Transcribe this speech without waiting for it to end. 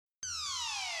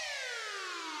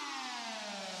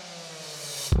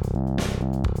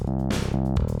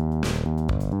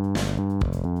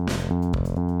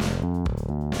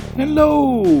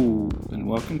Hello, and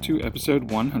welcome to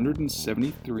episode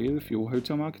 173 of the Fuel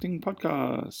Hotel Marketing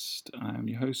Podcast. I'm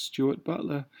your host, Stuart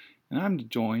Butler, and I'm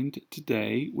joined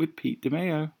today with Pete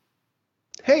DeMeo.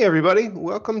 Hey, everybody.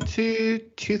 Welcome to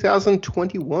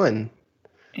 2021.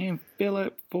 And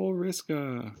Philip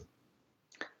Foriska.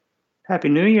 Happy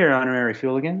New Year, honorary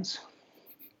Fueligans.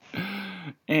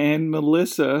 And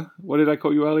Melissa. What did I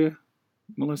call you earlier,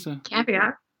 Melissa?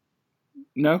 Caviar.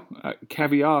 No,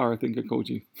 caviar, I think I called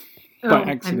you by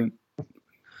accident.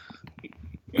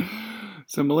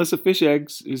 So Melissa Fish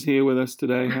Eggs is here with us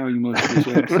today. How are you, Melissa Fish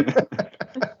Eggs?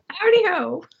 Howdy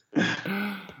ho.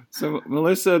 So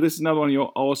Melissa, this is another one of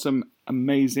your awesome,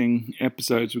 amazing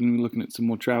episodes. We're going to be looking at some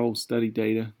more travel study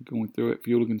data, going through it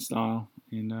Fueligan style,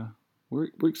 and we're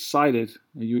excited.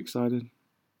 Are you excited?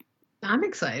 I'm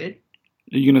excited.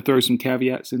 Are you going to throw some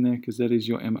caveats in there because that is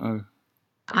your MO?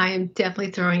 I am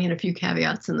definitely throwing in a few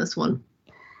caveats in this one.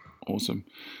 Awesome.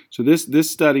 So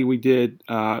this study we did,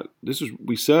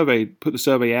 we put the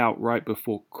survey out right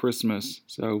before Christmas,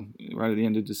 so right at the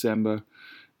end of December,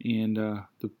 and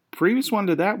the previous one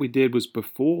to that we did was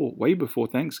way before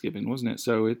Thanksgiving, wasn't it?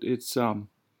 So it's been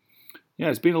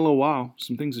a little while.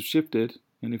 Some things have shifted,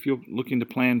 and if you're looking to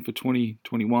plan for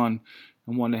 2021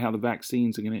 and wonder how the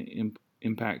vaccines are going to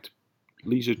impact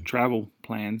leisure travel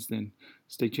plans, then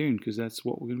stay tuned because that's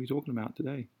what we're going to be talking about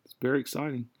today. It's very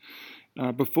exciting.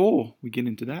 Before we get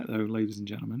into that, though, ladies and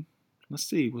gentlemen, let's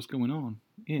see what's going on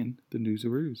in the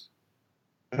News-a-Roos.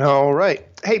 All right.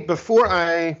 Hey, before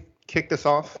I kick this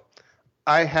off,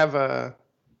 I have an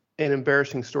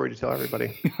embarrassing story to tell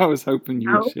everybody. I was hoping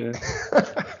you would share.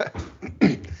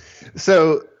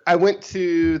 So I went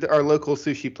to our local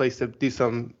sushi place to do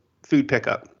some food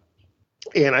pickup.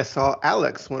 And I saw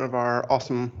Alex, one of our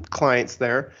awesome clients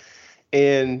there,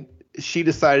 and she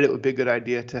decided it would be a good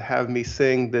idea to have me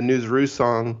sing the News-a-Roos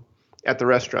song at the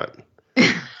restaurant,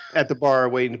 at the bar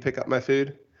waiting to pick up my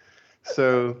food.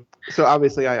 So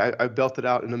obviously I belted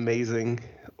out an amazing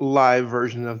live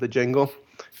version of the jingle.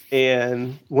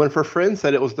 And one of her friends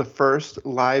said it was the first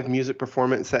live music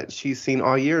performance that she's seen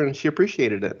all year, and she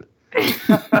appreciated it.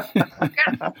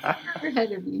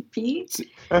 Ahead of you, Pete.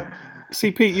 See,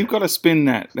 Pete, you've got to spin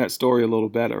that story a little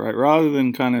better, right? Rather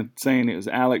than kind of saying it was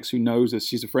Alex who knows us.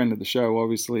 She's a friend of the show,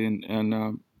 obviously,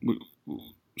 and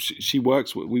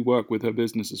we work with her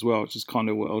business as well, which is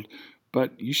Condo World.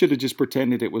 But you should have just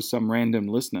pretended it was some random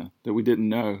listener that we didn't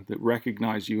know that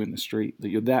recognized you in the street, that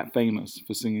you're that famous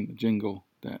for singing the jingle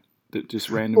that just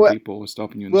random people were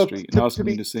stopping you in the street and asking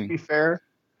you to sing.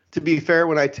 To be fair,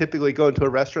 when I typically go into a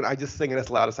restaurant, I just sing it as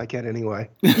loud as I can anyway.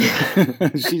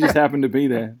 She just happened to be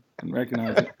there and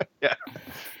recognize it. Yeah.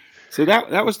 So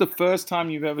that was the first time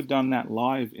you've ever done that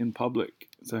live in public.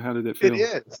 So how did it feel?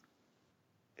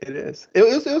 It is.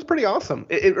 It was pretty awesome.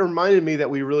 It reminded me that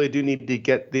we really do need to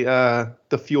get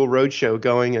the Fuel Roadshow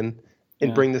going and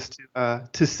bring this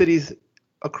to cities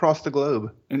across the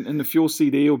globe. And the Fuel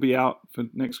CD will be out for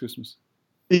next Christmas.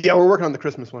 Yeah, we're working on the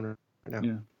Christmas one right now.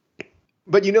 Yeah.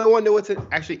 But you know what's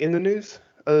actually in the news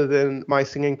other than my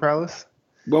singing prowess?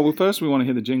 Well, first we want to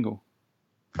hear the jingle.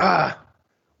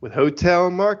 With hotel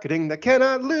marketing that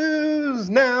cannot lose,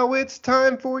 now it's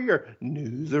time for your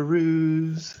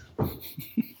News-a-Roos.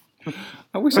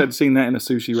 I wish I'd seen that in a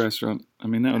sushi restaurant. I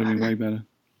mean, that would have been way better.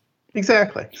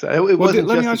 Exactly. So it wasn't.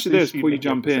 Let me ask you this before you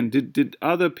jump in: Did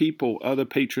other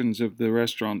patrons of the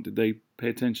restaurant, did they pay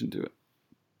attention to it?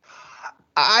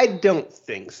 I don't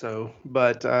think so,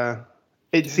 but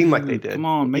it seemed like they did. Come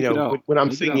on, make it up. When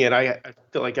I'm singing it, I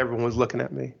feel like everyone was looking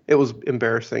at me. It was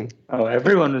embarrassing. Oh,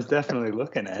 everyone was definitely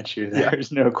looking at you.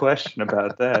 There's no question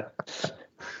about that.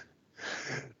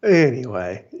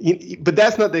 Anyway, but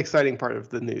that's not the exciting part of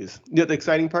the news. You know what the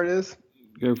exciting part is?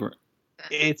 Go for it.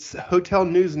 It's Hotel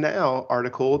News Now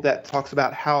article that talks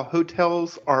about how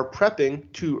hotels are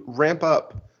prepping to ramp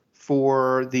up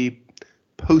for the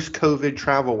post-COVID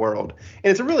travel world. And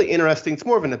it's a really interesting, it's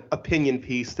more of an opinion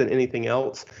piece than anything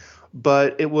else,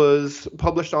 but it was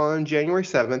published on January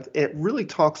 7th. It really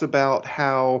talks about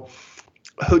how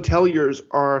hoteliers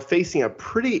are facing a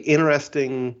pretty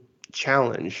interesting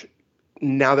challenge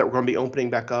now that we're going to be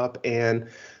opening back up and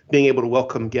being able to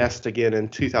welcome guests again in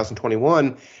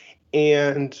 2021.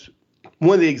 And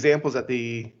one of the examples that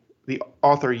the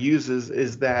author uses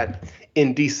is that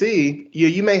in DC,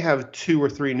 you may have 2 or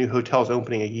 3 new hotels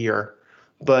opening a year,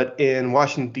 but in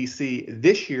Washington, D.C.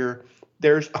 this year,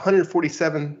 there's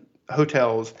 147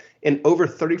 hotels and over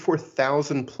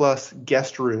 34,000 plus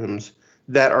guest rooms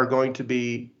that are going to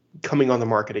be coming on the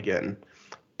market again.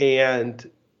 And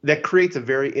that creates a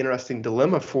very interesting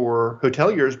dilemma for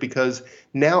hoteliers because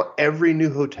now every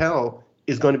new hotel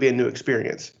is going to be a new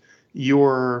experience.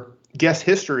 Your guest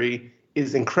history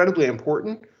is incredibly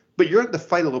important, but you're going to have to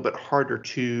fight a little bit harder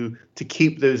to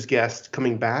keep those guests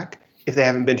coming back if they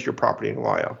haven't been to your property in a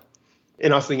while.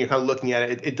 And also, you're kind of looking at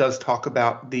it, it does talk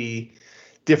about the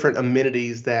different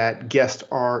amenities that guests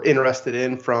are interested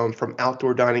in, from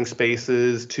outdoor dining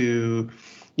spaces to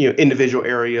individual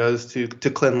areas to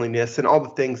cleanliness, and all the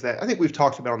things that I think we've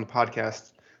talked about on the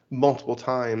podcast multiple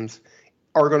times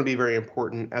are going to be very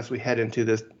important as we head into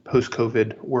this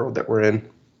post-COVID world that we're in,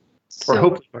 or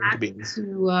hopefully going to be.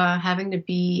 To having to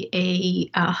be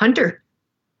a hunter.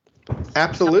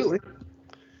 Absolutely.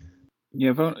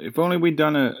 Yeah, if only we'd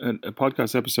done a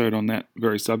podcast episode on that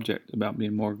very subject about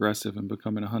being more aggressive and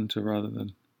becoming a hunter rather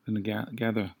than a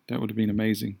gatherer. That would have been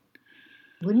amazing.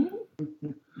 Wouldn't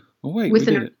it? Oh, wait, with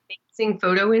an amazing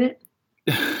photo in it?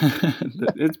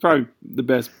 It's probably the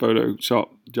best Photoshop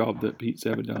job that Pete's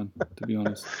ever done, to be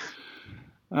honest.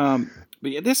 But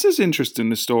yeah, this is interesting,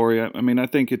 the story. I mean, I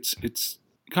think it's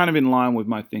kind of in line with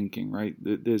my thinking, right?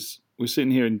 We're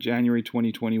sitting here in January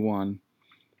 2021.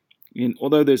 And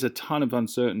although there's a ton of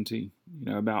uncertainty,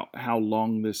 about how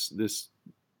long this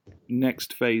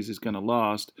next phase is going to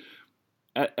last,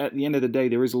 at the end of the day,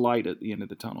 there is light at the end of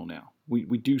the tunnel now.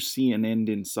 We do see an end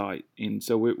in sight, and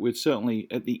so we're certainly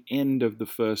at the end of the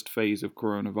first phase of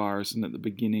coronavirus and at the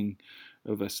beginning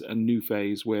of a new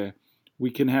phase where we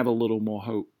can have a little more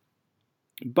hope.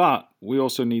 But we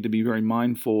also need to be very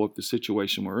mindful of the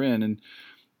situation we're in, and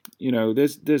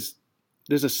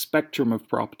there's a spectrum of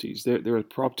properties. There are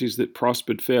properties that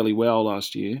prospered fairly well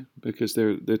last year because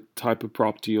they're the type of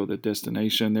property or the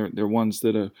destination. There are ones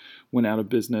that went out of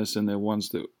business, and there are ones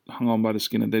that hung on by the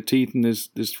skin of their teeth. And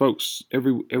there's folks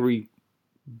every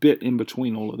bit in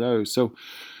between all of those. So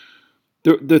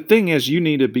the thing is, you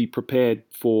need to be prepared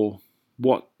for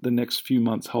what the next few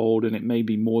months hold, and it may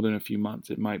be more than a few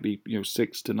months. It might be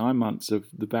 6 to 9 months of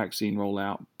the vaccine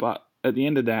rollout. But at the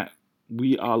end of that,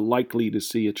 we are likely to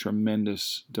see a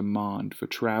tremendous demand for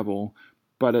travel,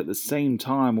 but at the same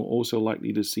time, we're also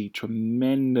likely to see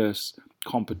tremendous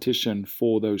competition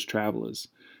for those travelers.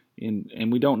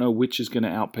 And we don't know which is going to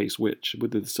outpace which,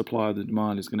 whether the supply or the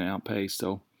demand is going to outpace.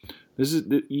 So this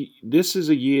is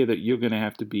a year that you're going to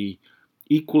have to be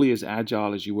equally as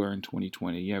agile as you were in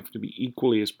 2020. You have to be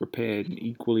equally as prepared and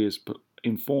equally as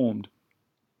informed.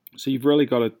 So you've really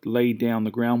got to lay down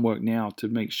the groundwork now to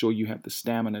make sure you have the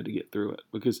stamina to get through it.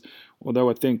 Because although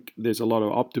I think there's a lot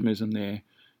of optimism there,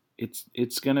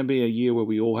 it's going to be a year where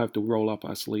we all have to roll up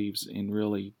our sleeves and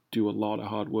really do a lot of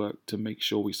hard work to make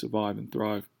sure we survive and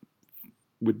thrive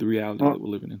with the reality that we're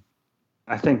living in.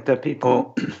 I think the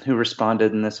people who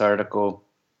responded in this article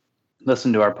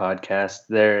listen to our podcast.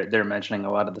 They're mentioning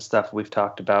a lot of the stuff we've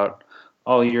talked about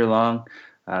all year long.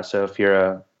 So if you're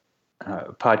a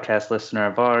podcast listener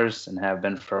of ours and have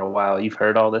been for a while, you've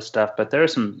heard all this stuff, but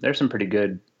there's some pretty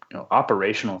good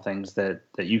operational things that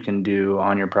you can do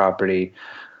on your property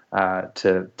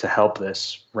to help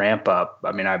this ramp up.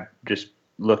 I mean, I'm just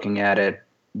looking at it,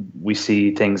 we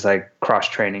see things like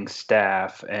cross-training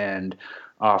staff and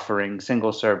offering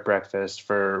single-serve breakfast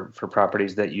for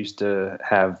properties that used to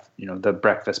have the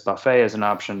breakfast buffet as an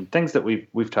option, things that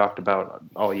we've talked about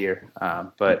all year.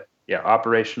 But yeah,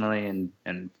 operationally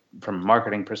and from a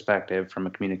marketing perspective, from a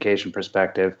communication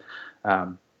perspective,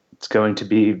 it's going to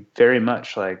be very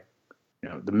much like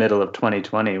the middle of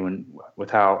 2020 with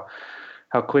how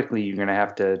quickly you're going to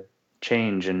have to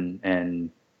change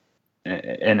and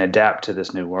adapt to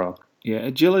this new world. Yeah,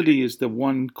 agility is the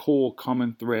one core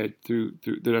common thread through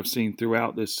that I've seen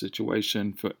throughout this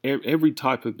situation for every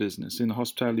type of business in the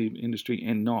hospitality industry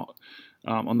and not.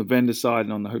 On the vendor side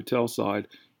and on the hotel side,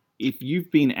 if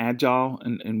you've been agile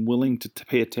and willing to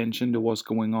pay attention to what's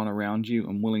going on around you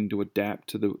and willing to adapt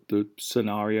to the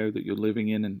scenario that you're living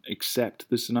in and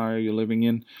accept the scenario you're living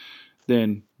in,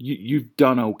 then you've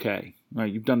done okay,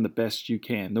 right? You've done the best you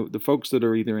can. The folks that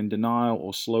are either in denial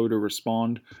or slow to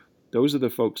respond, those are the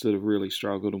folks that have really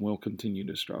struggled and will continue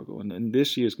to struggle. And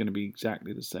this year is going to be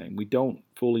exactly the same. We don't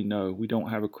fully know. We don't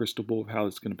have a crystal ball of how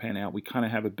it's going to pan out. We kind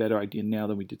of have a better idea now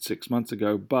than we did 6 months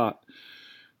ago, but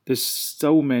there's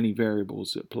so many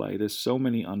variables at play. There's so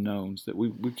many unknowns that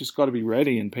we've just got to be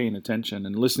ready and paying attention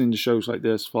and listening to shows like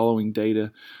this, following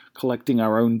data, collecting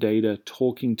our own data,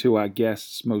 talking to our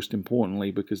guests most importantly,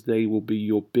 because they will be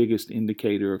your biggest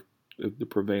indicator of the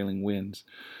prevailing winds,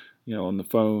 on the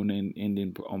phone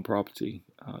and on property.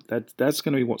 That's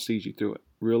going to be what sees you through it.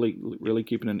 Really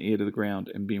keeping an ear to the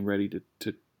ground and being ready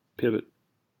to pivot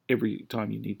every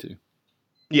time you need to.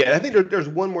 Yeah, and I think there's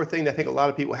one more thing that I think a lot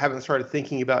of people haven't started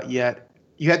thinking about yet.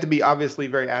 you have to be obviously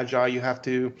very agile. You have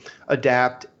to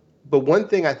adapt. But one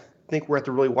thing I think we have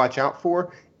to really watch out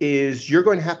for is you're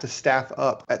going to have to staff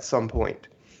up at some point.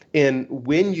 And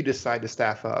when you decide to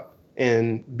staff up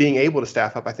and being able to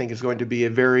staff up, I think is going to be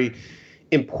a very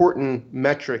important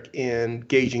metric in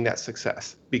gauging that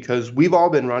success, because we've all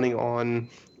been running on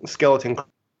skeleton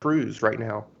crews right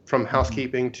now, from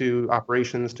housekeeping to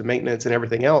operations to maintenance and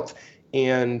everything else.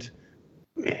 And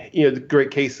the great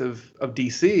case of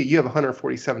DC, you have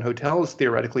 147 hotels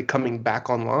theoretically coming back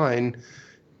online.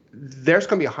 There's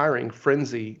going to be a hiring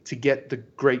frenzy to get the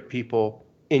great people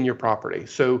in your property.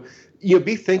 So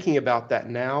be thinking about that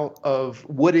now, of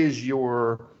what is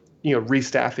your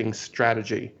restaffing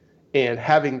strategy, and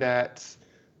having that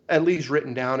at least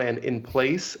written down and in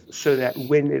place, so that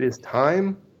when it is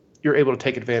time, you're able to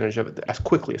take advantage of it as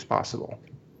quickly as possible.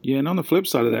 Yeah, and on the flip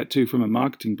side of that too, from a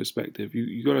marketing perspective,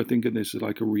 you got to think of this as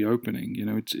like a reopening.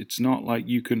 It's not like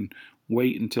you can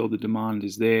wait until the demand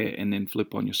is there and then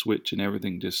flip on your switch and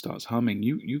everything just starts humming.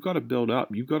 You got to build up.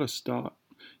 You got to start.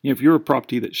 If you're a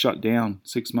property that shut down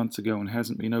 6 months ago and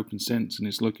hasn't been open since and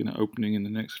is looking at opening in the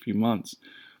next few months,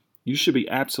 you should be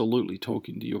absolutely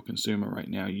talking to your consumer right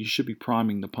now. You should be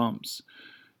priming the pumps.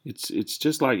 It's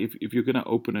just like if you're going to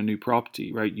open a new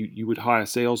property, right? You would hire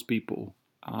salespeople.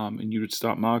 And you would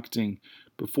start marketing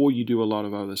before you do a lot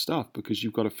of other stuff, because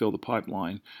you've got to fill the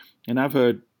pipeline. And I've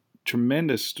heard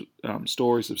tremendous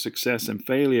stories of success and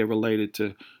failure related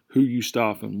to who you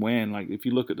staff and when. Like if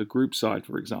you look at the group side,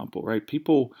 for example, right?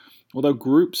 People, although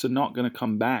groups are not going to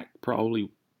come back probably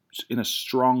in a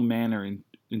strong manner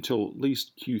until at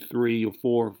least Q3 or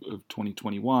 4 of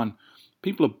 2021,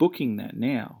 people are booking that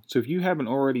now. So if you haven't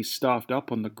already staffed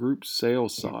up on the group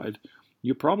sales side,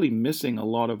 you're probably missing a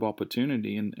lot of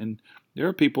opportunity. And there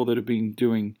are people that have been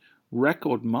doing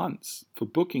record months for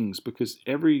bookings, because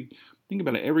think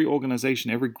about it, every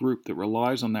organization, every group that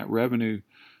relies on that revenue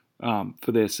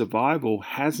for their survival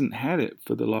hasn't had it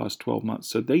for the last 12 months.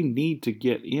 So they need to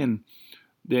get in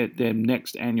their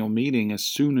next annual meeting as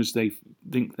soon as they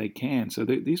think they can. So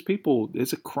these people,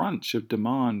 there's a crunch of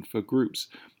demand for groups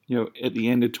at the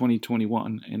end of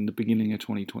 2021 and the beginning of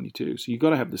 2022. So you've got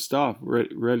to have the staff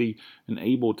ready and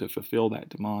able to fulfill that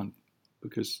demand,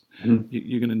 because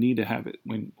you're going to need to have it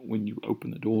when you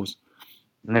open the doors.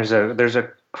 And there's a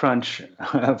crunch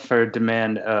for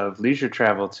demand of leisure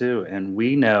travel too, and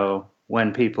we know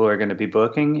when people are going to be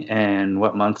booking and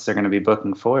what months they're going to be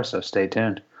booking for. So stay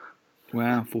tuned.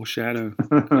 Wow, foreshadow.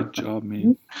 Good job,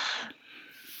 man.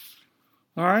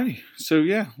 All righty, so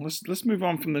yeah, let's move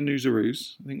on from the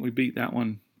newsaroos. I think we beat that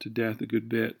one to death a good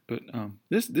bit, but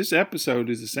this episode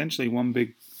is essentially one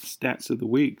big stats of the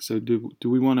week. So do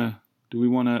we want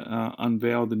to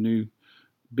unveil the new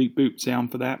beep boop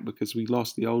sound for that, because we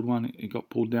lost the old one? It got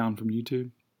pulled down from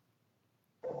YouTube.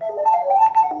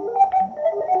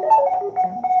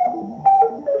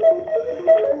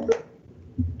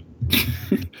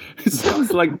 It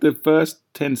sounds like the first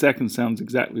 10 seconds sounds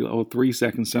exactly, or 3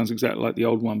 seconds sounds exactly like the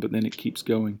old one, but then it keeps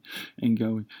going and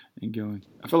going and going.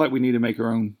 I feel like we need to make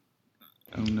our own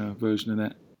version of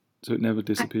that, so it never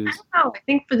disappears. I don't know. I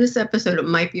think for this episode it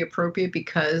might be appropriate,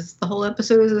 because the whole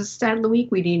episode is a stat of the week.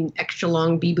 We need an extra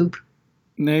long beep boop.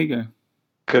 There you go.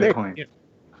 Good point. Yeah.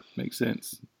 Makes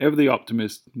sense. Ever the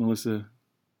optimist, Melissa.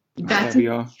 That's we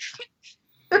are.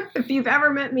 If you've ever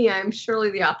met me, I'm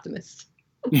surely the optimist.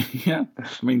 Yeah,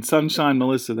 I mean, Sunshine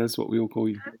Melissa, that's what we all call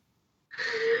you.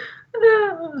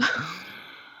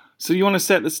 So you want to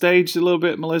set the stage a little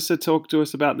bit, Melissa? Talk to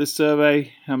us about this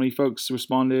survey, how many folks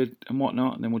responded and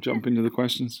whatnot, and then we'll jump into the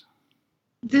questions.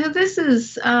 This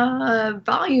is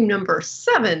volume number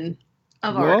 7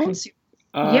 of our consumer.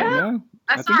 No,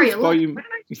 sorry, what did I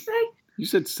just say? You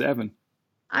said 7.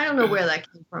 I don't know where that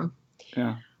came from.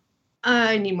 Yeah.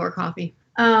 I need more coffee.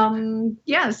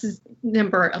 This is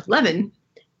number 11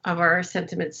 of our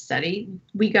sentiment study.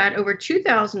 We got over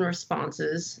 2,000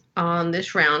 responses on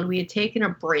this round. We had taken a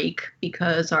break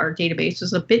because our database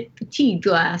was a bit fatigued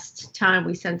last time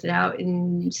we sent it out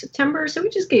in September. So we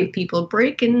just gave people a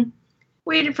break and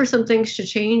waited for some things to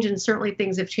change. And certainly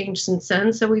things have changed since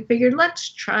then. So we figured, let's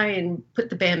try and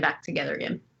put the band back together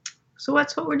again. So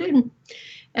that's what we're doing.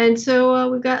 And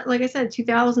so we've got, like I said,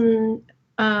 2,000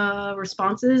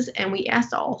 responses, and we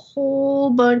asked a whole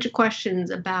bunch of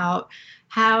questions about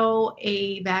how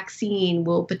a vaccine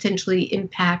will potentially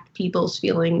impact people's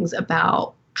feelings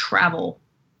about travel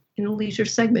in the leisure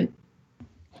segment.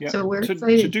 Yeah. So we're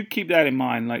excited. So do keep that in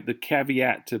mind. Like the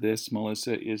caveat to this,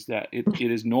 Melissa, is that it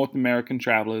is North American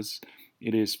travelers.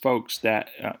 It is folks that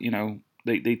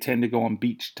they tend to go on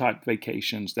beach type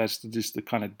vacations. That's just the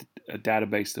kind of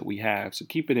database that we have. So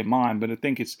keep it in mind. But I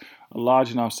think it's a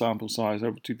large enough sample size,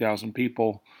 over 2,000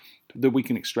 people, that we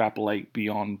can extrapolate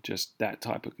beyond just that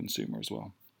type of consumer as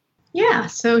well. Yeah.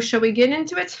 So shall we get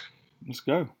into it? Let's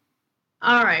go.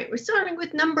 All right. We're starting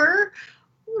with number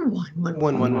One.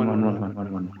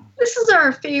 This is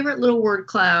our favorite little word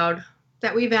cloud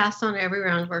that we've asked on every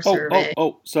round of our survey.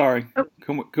 Sorry. Oh.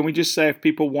 Can we just say, if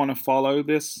people want to follow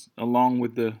this along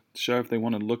with the show, if they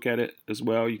want to look at it as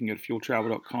well, you can go to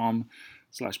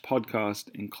fueltravel.com/podcast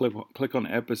and click on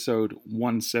episode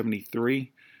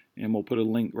 173, and we'll put a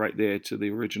link right there to the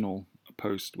original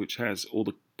post, which has all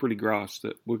the pretty graphs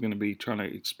that we're going to be trying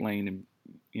to explain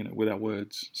with our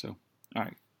words. So, all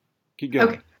right, keep going.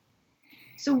 Okay.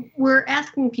 So we're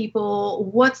asking people,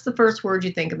 what's the first word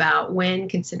you think about when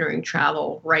considering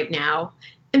travel right now?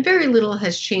 And very little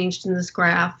has changed in this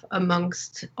graph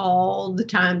amongst all the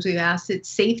times we've asked it.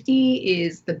 Safety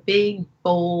is the big,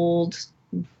 bold,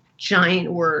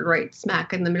 giant word right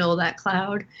smack in the middle of that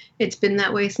cloud. It's been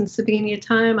that way since the beginning of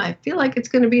time. I feel like it's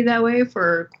going to be that way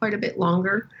for quite a bit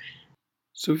longer.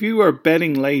 So if you were a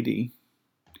betting lady,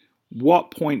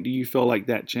 what point do you feel like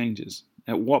that changes?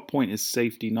 At what point is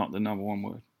safety not the number one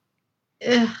word?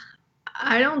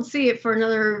 I don't see it for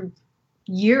another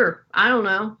year. I don't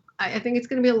know. I think it's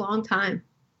going to be a long time.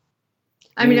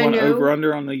 I know over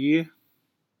under on the year.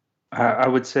 I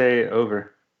would say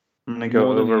over. I'm going to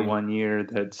go over 1 year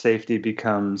that safety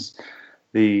becomes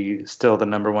still the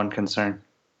number one concern.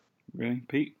 Really,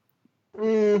 Pete?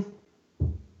 I'm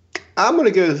going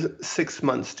to go 6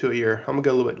 months to a year. I'm going to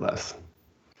go a little bit less.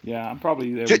 Yeah, I'm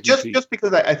probably there. Just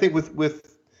because I think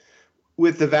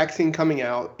with the vaccine coming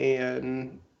out,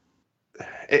 and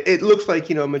it looks like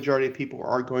a majority of people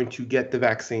are going to get the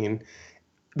vaccine.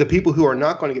 The people who are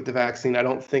not going to get the vaccine, I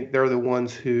don't think they're the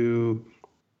ones who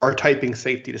are typing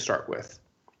safety to start with.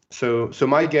 So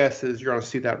my guess is you're going to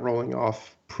see that rolling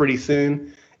off pretty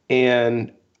soon,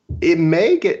 and it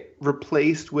may get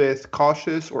replaced with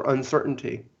cautious or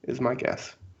uncertainty, is my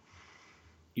guess.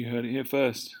 You heard it here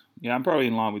first. Yeah, I'm probably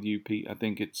in line with you, Pete. I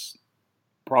think it's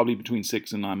probably between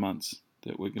 6 and 9 months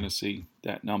that we're going to see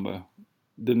that number,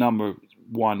 the number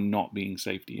one not being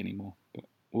safety anymore. But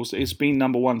also, it's been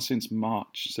number one since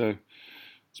March, so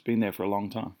it's been there for a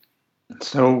long time.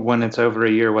 So when it's over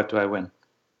a year, what do I win?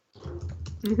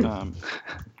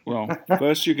 Well,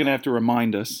 first you're going to have to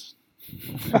remind us,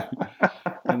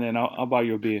 and then I'll buy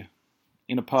you a beer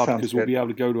in a pub, because we'll be able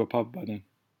to go to a pub by then.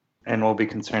 And we'll be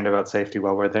concerned about safety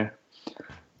while we're there.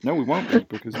 No, we won't be,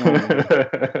 because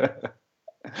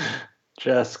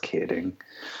Just kidding.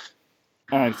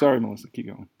 All right, sorry, Melissa, keep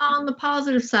going. On the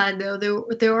positive side, though,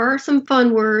 there are some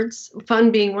fun words,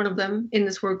 fun being one of them in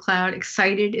this word cloud.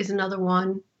 Excited is another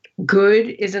one.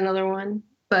 Good is another one.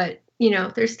 But,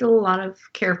 there's still a lot of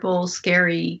careful,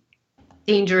 scary,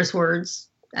 dangerous words,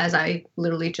 as I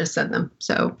literally just said them.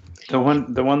 So the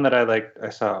one that I liked,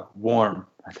 I saw warm.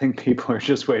 I think people are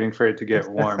just waiting for it to get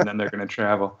warm, then they're going to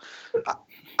travel.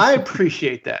 I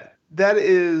appreciate that. That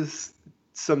is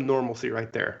some normalcy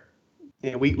right there.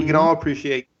 We can all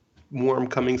appreciate warm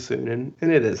coming soon,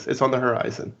 and it is. It's on the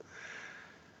horizon.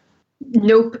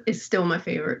 Nope is still my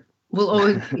favorite. Will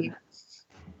always be.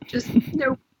 Just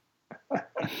nope.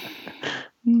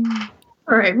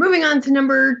 All right, moving on to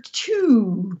number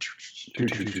 2.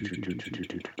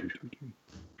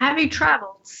 Have you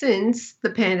traveled since the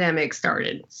pandemic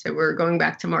started? So we're going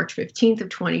back to March 15th of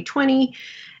 2020.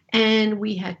 And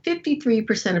we had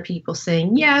 53% of people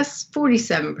saying yes,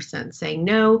 47% saying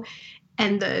no.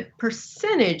 And the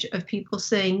percentage of people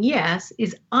saying yes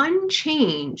is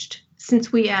unchanged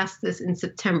since we asked this in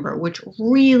September, which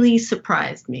really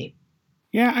surprised me.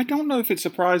 Yeah, I don't know if it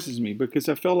surprises me, because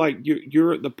I feel like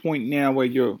you're at the point now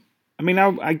where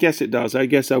I guess it does. I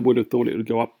guess I would have thought it would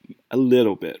go up a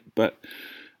little bit, but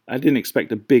I didn't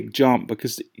expect a big jump,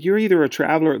 because you're either a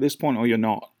traveler at this point or you're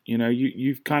not.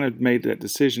 You've kind of made that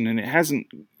decision, and it hasn't,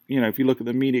 if you look at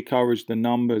the media coverage, the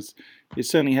numbers, it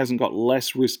certainly hasn't got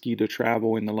less risky to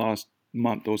travel in the last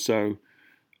month or so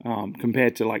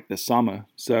compared to like the summer.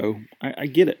 So I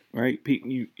get it, right? Pete,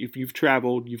 if you've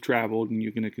traveled, and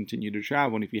you're going to continue to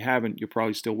travel. And if you haven't, you're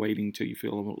probably still waiting until you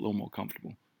feel a little more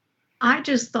comfortable. I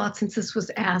just thought, since this was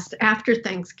asked after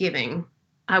Thanksgiving,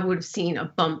 I would have seen a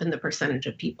bump in the percentage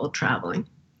of people traveling.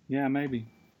 Yeah, maybe.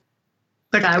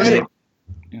 But I was wrong.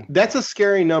 Yeah. That's a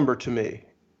scary number to me,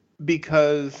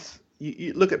 because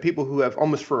you look at people who have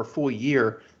almost for a full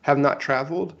year have not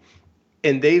traveled,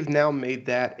 and they've now made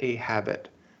that a habit.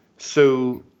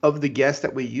 So of the guests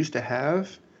that we used to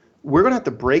have, we're going to have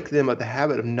to break them of the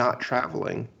habit of not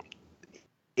traveling,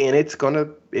 and it's gonna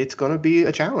be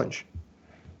a challenge.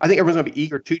 I think everyone's going to be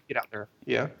eager to get out there.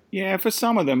 Yeah. Yeah, for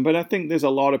some of them, but I think there's a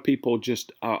lot of people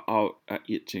just are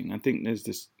itching. I think there's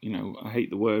this, I hate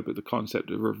the word, but the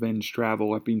concept of revenge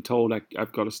travel. I've been told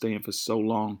I've got to stay in for so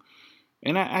long.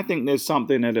 And I think there's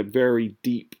something at a very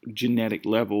deep genetic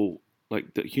level,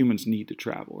 like that humans need to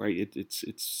travel, right? It's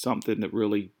something that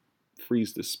really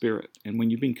frees the spirit. And when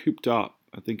you've been cooped up,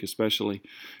 I think especially,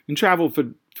 and travel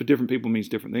for different people means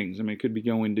different things. I mean, it could be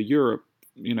going to Europe,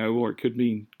 or it could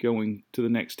be going to the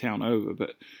next town over.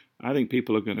 But I think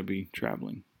people are going to be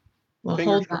traveling. Well,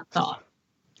 hold that thought.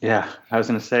 Yeah, I was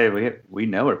going to say, we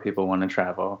know where people want to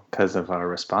travel because of our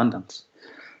respondents.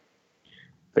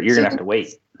 But you're going to have to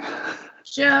wait.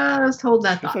 Just hold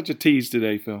that thought. Such a tease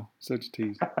today, Phil. Such a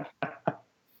tease.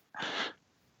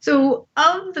 So,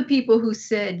 of the people who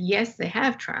said yes, they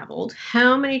have traveled,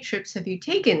 how many trips have you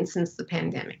taken since the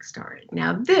pandemic started?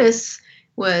 Now, this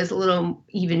was a little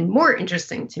even more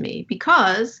interesting to me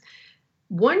because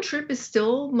one trip is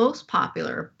still most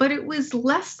popular, but it was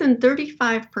less than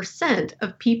 35%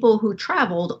 of people who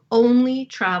traveled only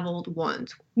traveled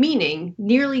once, meaning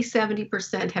nearly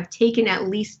 70% have taken at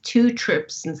least 2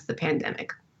 trips since the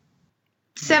pandemic.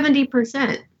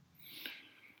 70%.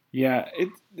 Yeah,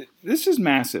 this is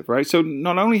massive, right? So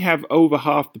not only have over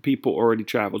half the people already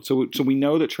traveled, so we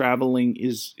know that traveling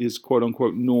is quote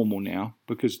unquote normal now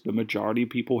because the majority of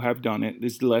people have done it.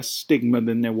 There's less stigma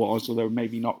than there was, although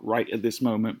maybe not right at this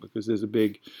moment because there's a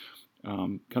big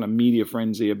kind of media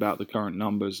frenzy about the current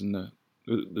numbers and the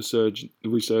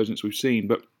resurgence we've seen.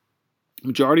 But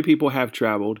majority of people have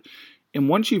traveled, and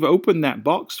once you've opened that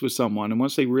box for someone, and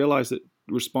once they realize that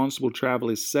responsible travel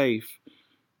is safe,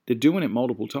 they're doing it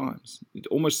multiple times.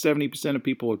 Almost 70% of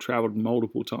people have traveled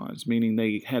multiple times, meaning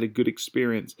they had a good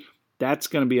experience. That's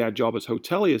going to be our job as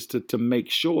hoteliers to make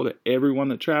sure that everyone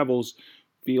that travels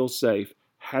feels safe,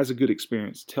 has a good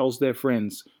experience, tells their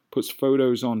friends, puts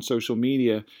photos on social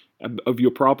media of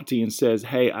your property and says,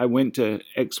 hey, I went to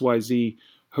XYZ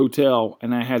hotel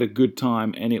and I had a good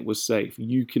time and it was safe.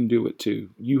 You can do it too.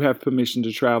 You have permission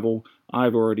to travel.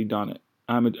 I've already done it.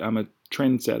 I'm a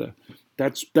trendsetter.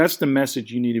 That's the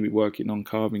message you need to be working on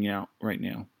carving out right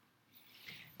now.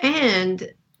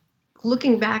 And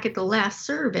looking back at the last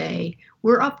survey,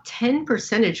 we're up 10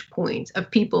 percentage points of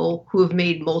people who have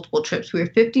made multiple trips. We were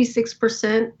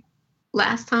 56%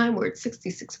 last time. We're at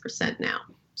 66% now.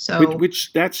 So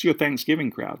which that's your Thanksgiving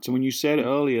crowd. So when you said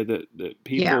earlier that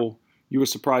people, you were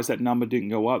surprised that number didn't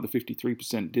go up, the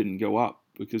 53% didn't go up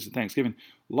because of Thanksgiving.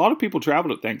 A lot of people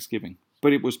traveled at Thanksgiving.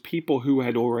 But it was people who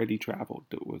had already traveled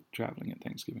that were traveling at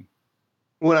Thanksgiving.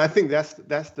 Well, I think that's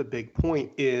the big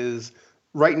point is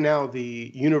right now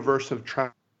the universe of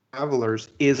travelers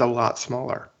is a lot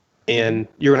smaller. And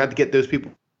you're going to have to get those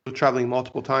people traveling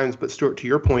multiple times. But Stuart, to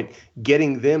your point,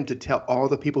 getting them to tell all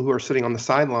the people who are sitting on the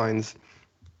sidelines,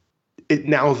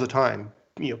 now's the time.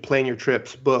 Plan your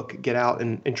trips, book, get out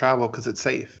and travel because it's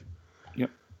safe.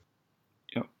 Yep.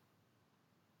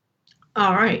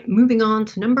 All right, moving on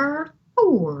to number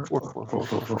 4.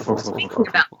 Speaking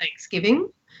about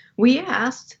Thanksgiving, we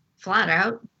asked flat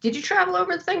out, did you travel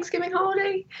over the Thanksgiving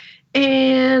holiday?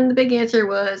 And the big answer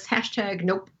was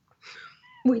 #nope.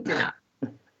 We did not.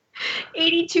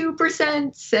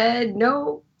 82% said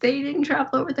no, they didn't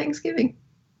travel over Thanksgiving.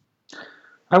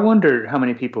 I wonder how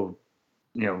many people,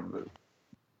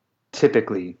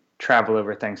 typically travel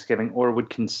over Thanksgiving or would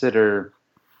consider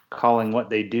calling what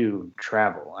they do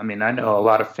travel. I mean, I know a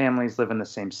lot of families live in the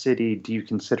same city. Do you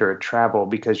consider it travel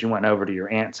because you went over to your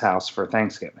aunt's house for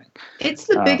Thanksgiving? It's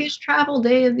the biggest travel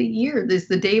day of the year. This is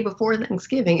the day before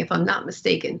Thanksgiving, if I'm not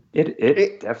mistaken.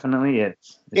 It definitely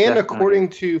is. According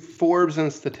to Forbes and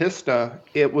Statista,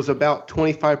 it was about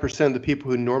 25% of the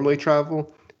people who normally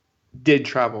travel did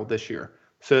travel this year.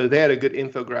 So they had a good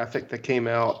infographic that came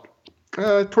out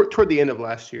toward the end of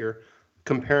last year,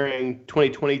 comparing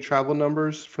 2020 travel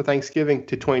numbers for Thanksgiving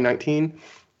to 2019.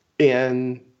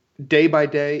 And day by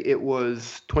day, it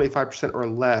was 25% or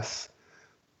less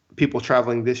people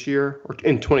traveling this year, or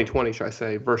in 2020, should I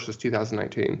say, versus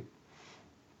 2019.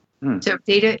 So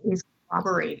data is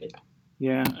corroborated.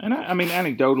 Yeah, and I mean,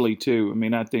 anecdotally too, I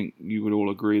mean, I think you would all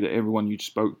agree that everyone you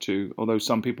spoke to, although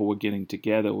some people were getting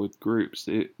together with groups,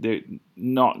 they're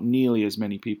not nearly as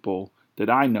many people that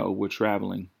I know were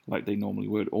traveling like they normally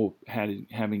would, or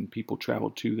having people travel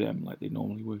to them like they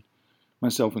normally would,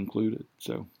 myself included.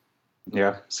 So,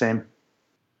 yeah, same.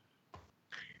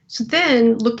 So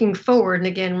then, looking forward, and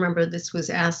again, remember this was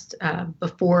asked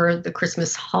before the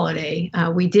Christmas holiday.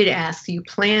 We did ask, do you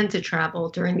plan to travel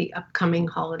during the upcoming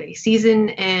holiday season?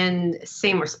 And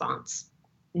same response,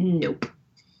 nope.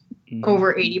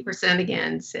 Over 80%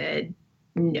 again said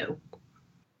no.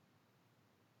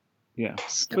 Yeah,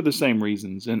 for the same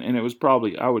reasons. And it was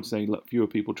probably, I would say, fewer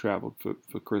people traveled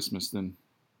for Christmas than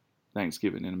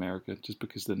Thanksgiving in America, just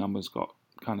because the numbers got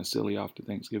kind of silly after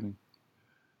Thanksgiving.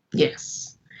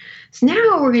 Yes. So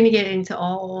now we're going to get into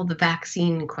all the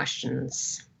vaccine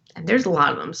questions. And there's a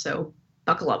lot of them, so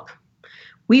buckle up.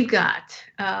 We've got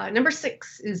number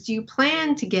 6 is, do you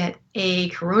plan to get a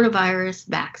coronavirus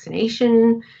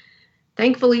vaccination?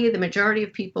 Thankfully, the majority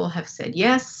of people have said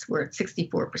yes. We're at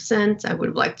 64%. I would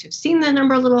have liked to have seen that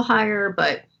number a little higher,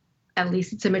 but at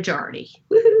least it's a majority.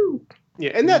 Woohoo!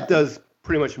 Yeah, and that does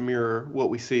pretty much mirror what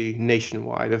we see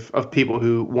nationwide of people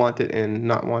who want it and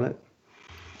not want it.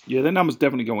 Yeah, that number's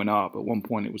definitely going up. At one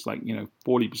point, it was like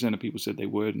 40% of people said they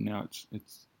would, and now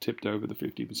it's tipped over the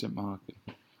 50% mark.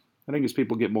 I think as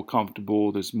people get more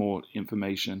comfortable, there's more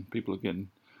information. People are getting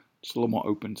just a little more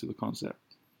open to the concept.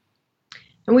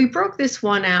 And we broke this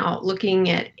one out looking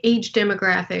at age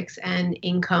demographics and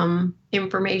income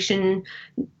information.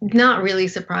 Not really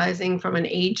surprising from an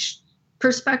age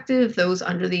perspective. Those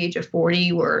under the age of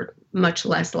 40 were much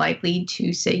less likely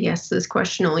to say yes to this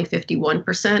question, only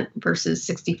 51% versus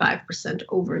 65%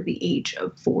 over the age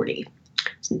of 40.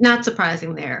 Not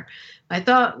surprising there. I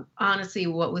thought, honestly,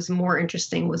 what was more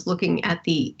interesting was looking at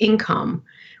the income,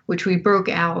 which we broke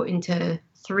out into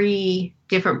 3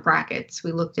 different brackets.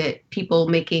 We looked at people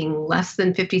making less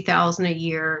than $50,000 a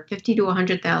year, $50,000 to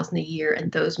 $100,000 a year,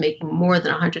 and those making more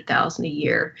than $100,000 a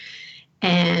year.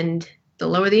 And the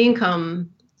lower the income,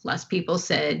 less people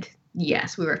said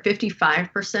yes. We were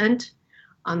 55%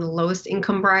 on the lowest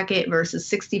income bracket versus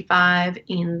 65%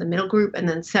 in the middle group, and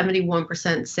then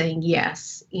 71% saying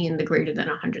yes in the greater than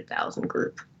 100,000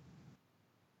 group.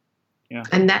 Yeah.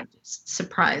 And that just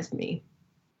surprised me,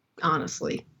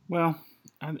 honestly. Well,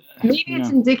 maybe it's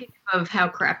indicative of how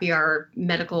crappy our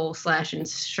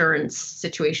medical/insurance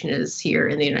situation is here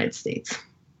in the United States.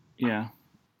 Yeah,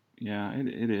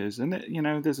 it is. And,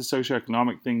 there's a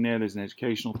socioeconomic thing there. There's an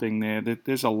educational thing there.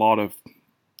 There's a lot of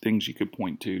things you could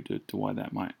point to why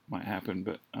that might happen.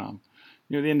 But, at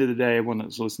the end of the day, everyone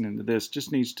that's listening to this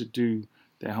just needs to do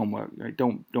their homework. Right?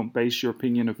 Don't base your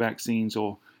opinion of vaccines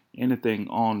or anything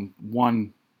on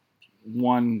one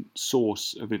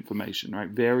source of information, right?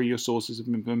 Vary your sources of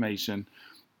information,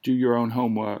 do your own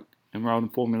homework, and rather than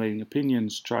formulating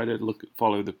opinions, try to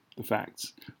follow the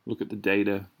facts, look at the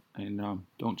data, and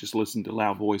don't just listen to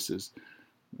loud voices,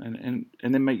 and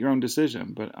then make your own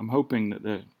decision. But I'm hoping that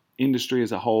the industry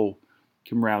as a whole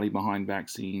can rally behind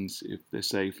vaccines if they're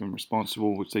safe and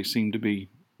responsible, which they seem to be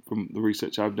from the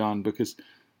research I've done, because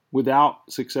without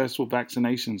successful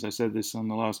vaccinations, I said this on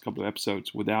the last couple of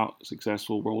episodes, without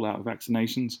successful rollout of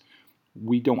vaccinations,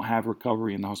 we don't have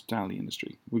recovery in the hospitality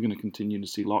industry. We're going to continue to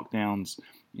see lockdowns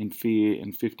in fear,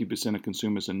 and 50% of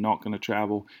consumers are not going to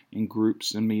travel, and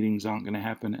groups and meetings aren't going to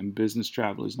happen, and business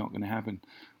travel is not going to happen.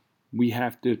 We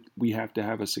have to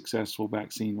have a successful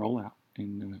vaccine rollout,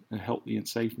 and a healthy and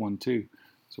safe one too.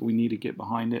 So we need to get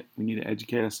behind it. We need to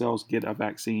educate ourselves, get our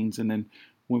vaccines, and then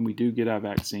when we do get our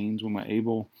vaccines, when we're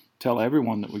able, tell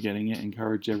everyone that we're getting it,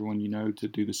 encourage everyone to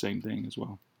do the same thing as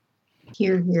well.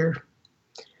 Hear, hear.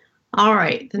 All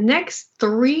right, the next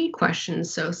 3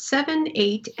 questions, so 7,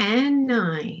 8, and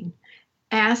 9,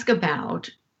 ask about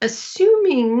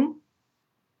assuming,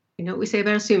 you know what we say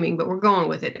about assuming, but we're going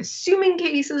with it. Assuming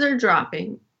cases are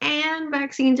dropping and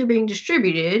vaccines are being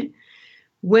distributed,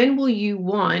 when will you,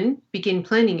 1, begin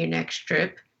planning your next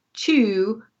trip,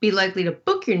 2, be likely to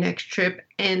book your next trip,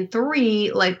 and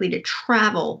 3, likely to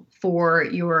travel for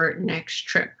your next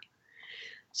trip?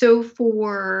 So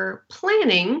for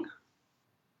planning,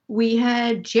 we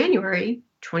had January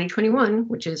 2021,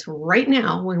 which is right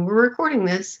now when we're recording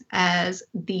this, as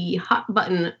the hot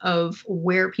button of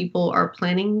where people are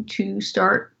planning to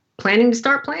start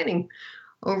planning.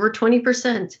 Over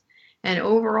 20%. And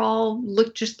overall,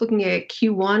 looking at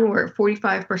Q1, we're at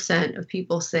 45% of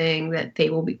people saying that they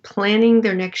will be planning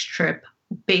their next trip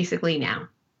basically now.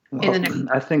 Well,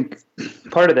 I think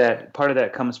part of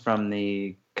that comes from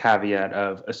the caveat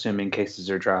of assuming cases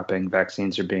are dropping,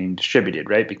 vaccines are being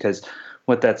distributed, right? Because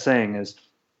what that's saying is,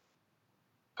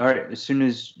 all right, as soon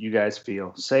as you guys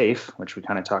feel safe, which we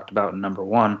kind of talked about in number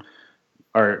 1,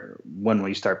 or when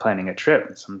we start planning a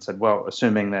trip. Someone said, well,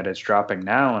 assuming that it's dropping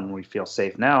now and we feel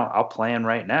safe now, I'll plan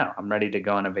right now. I'm ready to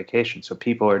go on a vacation. So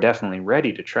people are definitely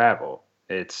ready to travel.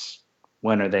 It's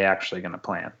when are they actually going to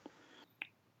plan?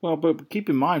 Well, but keep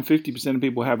in mind, 50% of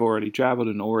people have already traveled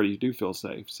and already do feel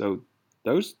safe. So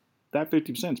that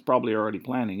 50% is probably already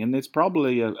planning. And there's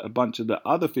probably a bunch of the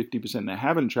other 50% that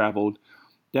haven't traveled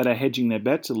that are hedging their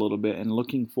bets a little bit and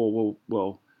looking for,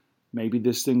 well, maybe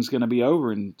this thing's going to be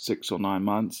over in 6 or 9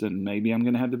 months, and maybe I'm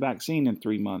going to have the vaccine in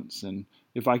 3 months. And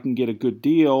if I can get a good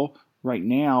deal right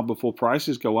now before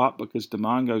prices go up because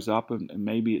demand goes up, and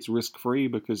maybe it's risk-free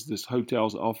because this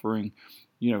hotel's offering,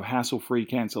 hassle-free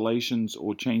cancellations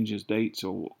or changes dates,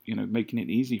 or, making it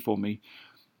easy for me.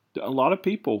 A lot of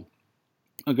people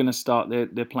are going to start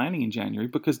their planning in January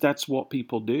because that's what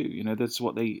people do. That's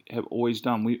what they have always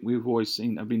done. We've always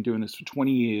seen, I've been doing this for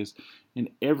 20 years, and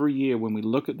every year when we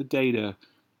look at the data,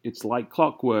 it's like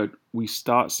clockwork. We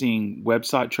start seeing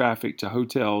website traffic to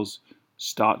hotels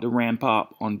start to ramp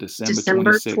up on December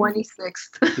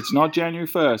 26th. It's not January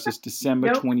 1st, it's December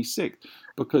 26th,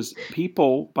 because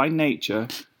people by nature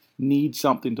need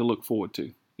something to look forward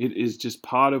to. It is just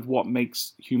part of what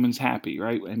makes humans happy,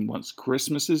 right? And once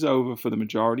Christmas is over, for the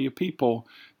majority of people,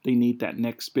 they need that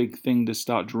next big thing to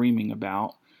start dreaming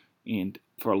about. And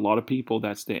for a lot of people,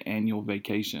 that's their annual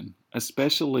vacation,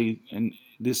 especially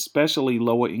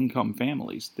lower income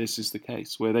families. This is the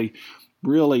case where they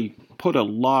really put a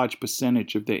large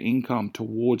percentage of their income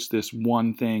towards this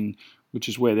one thing, which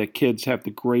is where their kids have the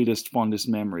greatest, fondest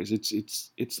memories.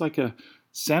 It's like a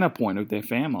center point of their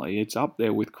family. It's up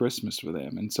there with Christmas for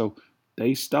them. And so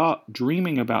they start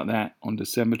dreaming about that on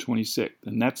December 26th.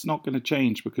 And that's not going to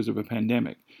change because of a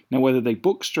pandemic. Now, whether they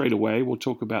book straight away, we'll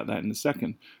talk about that in a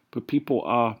second. But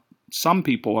some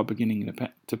people are beginning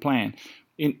to plan.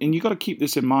 And you've got to keep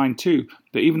this in mind too,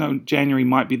 that even though January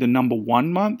might be the number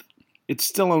one month, it's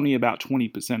still only about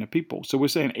 20% of people. So we're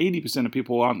saying 80% of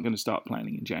people aren't going to start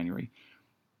planning in January.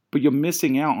 But you're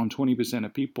missing out on 20%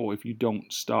 of people if you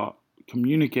don't start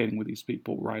communicating with these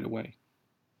people right away.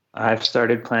 I've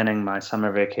started planning my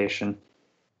summer vacation.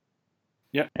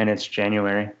 Yeah. And it's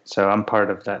January, so I'm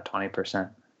part of that 20%.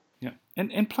 Yeah.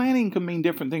 And planning can mean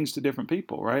different things to different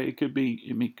people, right? It could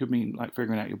mean like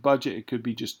figuring out your budget. It could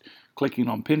be just clicking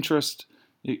on Pinterest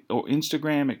or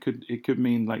Instagram. It could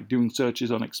mean like doing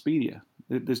searches on Expedia.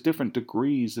 There's different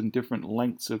degrees and different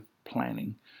lengths of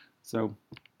planning. So,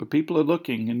 but people are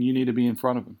looking, and you need to be in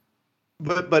front of them.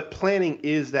 But planning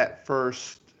is that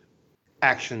first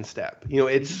action step.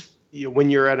 It's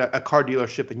when you're at a car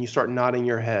dealership and you start nodding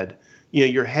your head,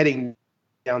 you're heading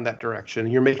down that direction.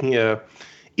 You're making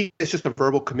it's just a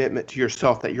verbal commitment to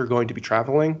yourself that you're going to be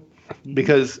traveling,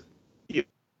 because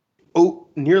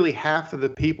nearly half of the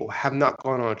people have not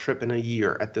gone on a trip in a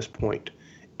year at this point,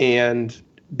 and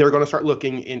they're going to start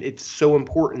looking. And it's so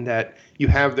important that you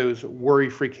have those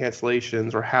worry-free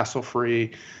cancellations or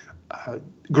hassle-free.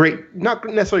 Great, not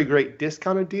necessarily great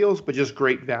discounted deals, but just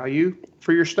great value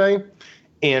for your stay,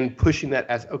 and pushing that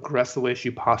as aggressively as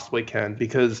you possibly can,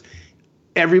 because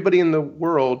everybody in the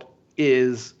world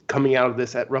is coming out of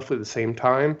this at roughly the same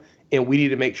time, and we need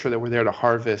to make sure that we're there to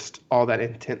harvest all that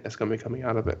intent that's going to be coming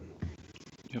out of it.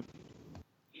 Yep.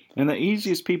 And the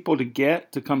easiest people to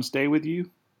get to come stay with you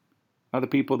are the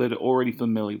people that are already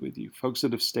familiar with you, folks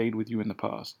that have stayed with you in the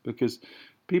past, because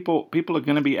people are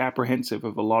going to be apprehensive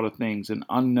of a lot of things, and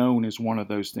unknown is one of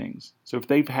those things. So if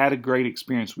they've had a great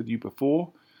experience with you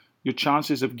before, your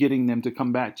chances of getting them to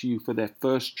come back to you for their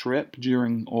first trip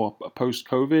during or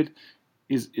post-COVID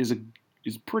is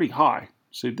pretty high.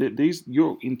 So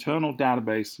your internal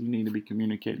database you need to be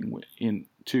communicating in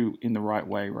the right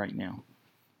way right now.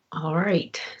 All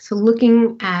right. So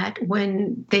looking at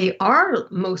when they are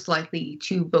most likely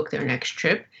to book their next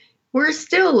trip, we're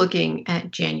still looking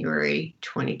at January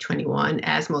 2021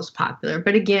 as most popular.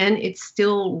 But again, it's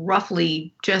still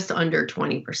roughly just under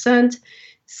 20%.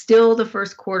 Still the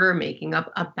first quarter making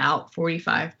up about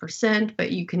 45%,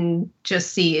 but you can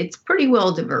just see it's pretty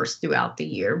well diverse throughout the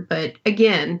year. But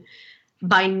again,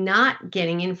 by not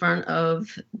getting in front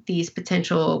of these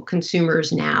potential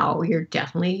consumers now, you're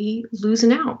definitely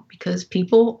losing out, because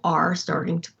people are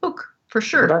starting to book for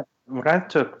sure. What I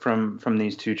took from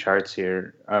these two charts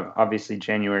here, obviously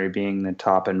January being the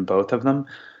top in both of them,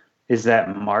 is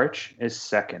that March is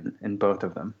second in both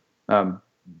of them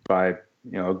by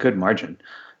a good margin.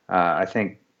 I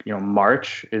think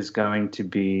March is going to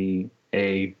be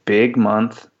a big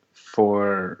month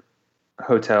for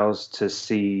hotels to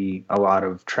see a lot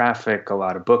of traffic, a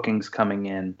lot of bookings coming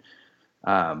in.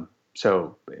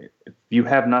 So if you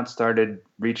have not started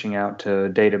reaching out to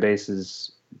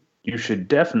databases, you should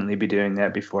definitely be doing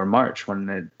that before March when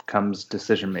it comes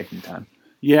decision-making time.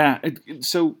 Yeah.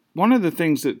 So one of the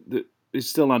things that is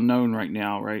still unknown right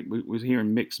now, right? We're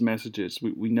hearing mixed messages.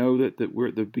 We know that we're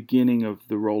at the beginning of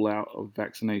the rollout of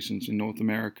vaccinations in North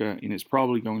America, and it's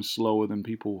probably going slower than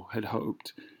people had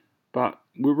hoped. But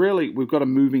we've got a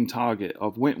moving target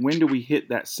of when do we hit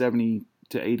that 70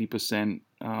 to 80%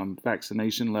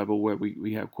 vaccination level where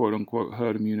we have quote unquote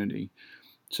herd immunity.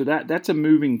 So that's a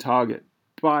moving target.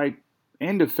 by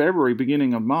end of February,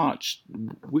 beginning of March,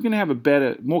 we're going to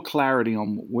have more clarity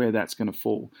on where that's going to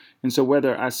fall. And so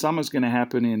whether our summer's going to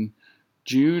happen in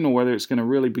June or whether it's going to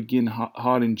really begin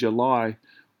hard in July,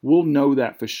 we'll know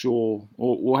that for sure,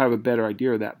 or we'll have a better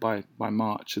idea of that by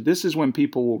March. So this is when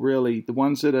people will really, the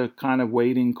ones that are kind of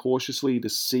waiting cautiously to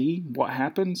see what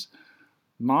happens,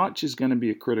 March is going to be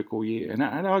a critical year. And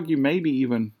I'd argue maybe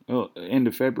even end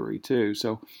of February too.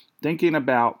 So thinking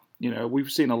about,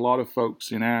 we've seen a lot of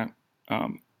folks in our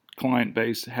client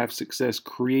base have success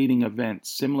creating events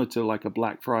similar to like a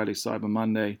Black Friday, Cyber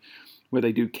Monday, where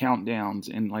they do countdowns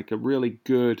and like a really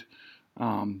good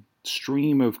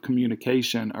stream of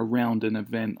communication around an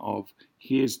event of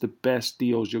here's the best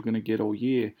deals you're going to get all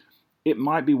year. It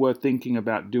might be worth thinking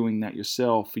about doing that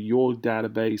yourself for your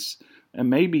database, and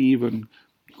maybe even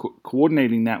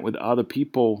coordinating that with other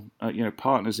people,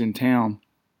 partners in town,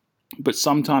 but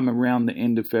sometime around the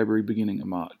end of February, beginning of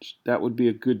March. That would be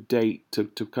a good date to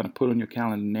kind of put on your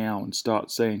calendar now and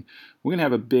start saying, we're going to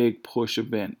have a big push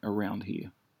event around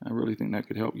here. I really think that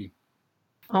could help you.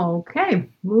 Okay,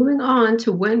 moving on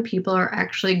to when people are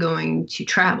actually going to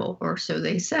travel, or so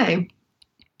they say.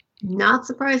 Not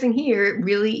surprising here, it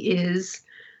really is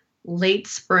late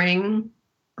spring,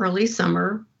 early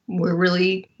summer. We're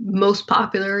really most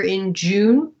popular in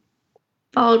June,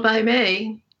 followed by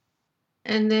May,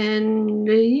 and then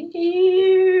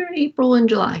April and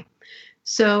July.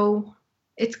 So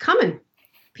it's coming.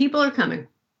 People are coming.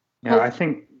 Yeah, I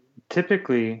think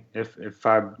typically if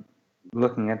I'm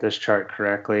looking at this chart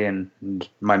correctly and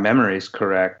my memory is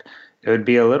correct, it would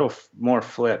be a little more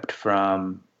flipped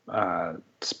from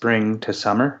spring to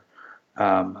summer.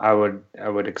 I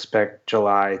would expect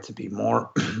July to be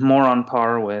more on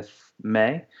par with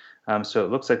May. So it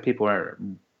looks like people are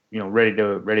ready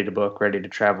to book, ready to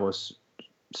travel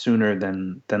sooner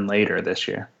than later this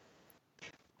year.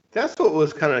 That's what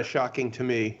was kind of shocking to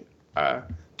me.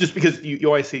 Just because you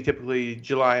always see typically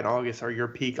July and August are your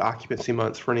peak occupancy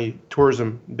months for any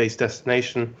tourism-based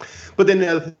destination. But then the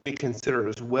other thing to consider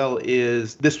as well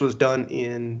is this was done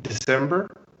in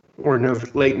December or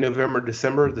late November,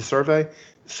 December, the survey.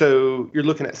 So you're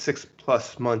looking at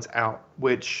 6+ months out,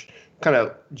 which kind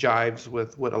of jives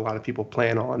with what a lot of people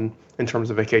plan on in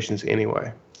terms of vacations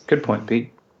anyway. Good point,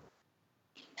 Pete.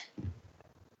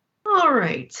 All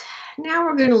right. Now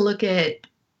we're going to look at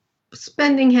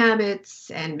spending habits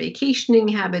and vacationing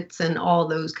habits and all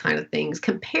those kind of things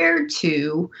compared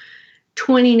to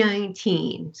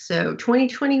 2019. So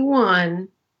 2021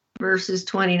 versus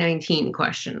 2019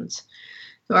 questions.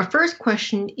 So our first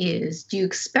question is, do you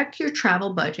expect your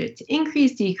travel budget to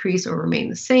increase, decrease, or remain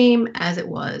the same as it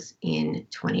was in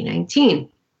 2019?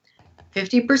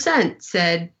 50%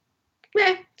 said,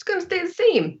 it's going to stay the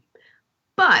same.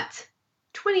 But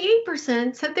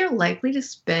 28% said they're likely to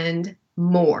spend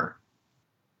more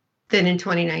than in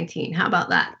 2019. How about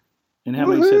that? And how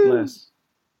many said less?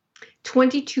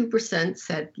 22%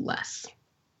 said less.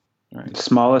 All right.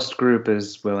 Smallest group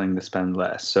is willing to spend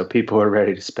less, so people are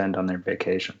ready to spend on their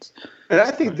vacations. And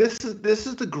I think this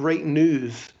is the great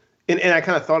news. And I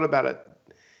kind of thought about it.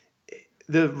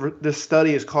 The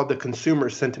study is called the Consumer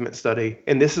Sentiment Study,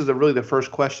 and this is really the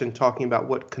first question talking about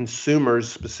what consumers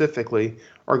specifically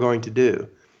are going to do.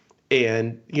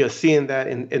 And seeing that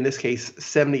in this case,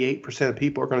 78% of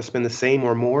people are going to spend the same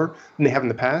or more than they have in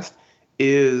the past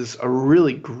is a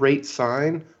really great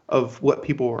sign of what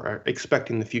people are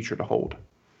expecting the future to hold.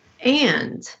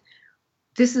 And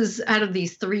this is out of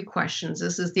these 3 questions,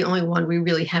 this is the only one we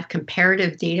really have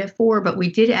comparative data for, but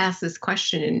we did ask this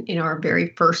question in our very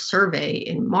first survey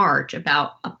in March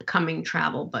about upcoming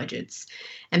travel budgets.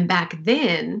 And back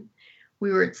then,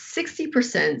 we were at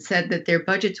 60% said that their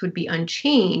budgets would be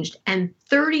unchanged, and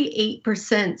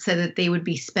 38% said that they would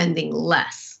be spending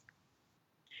less.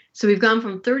 So we've gone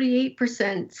from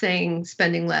 38% saying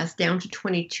spending less down to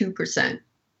 22%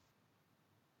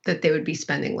 that they would be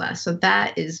spending less. So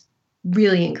that is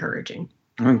really encouraging.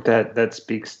 I think that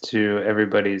speaks to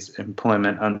everybody's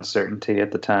employment uncertainty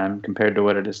at the time compared to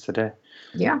what it is today.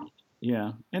 Yeah.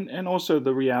 Yeah. And also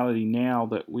the reality now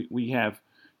that we have,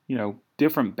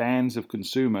 different bands of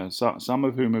consumers, some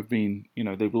of whom have been,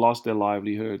 they've lost their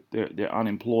livelihood, they're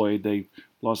unemployed, they've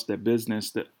lost their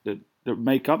business that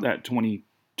make up that 22%.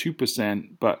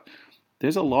 But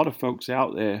there's a lot of folks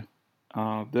out there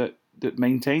that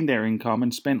maintain their income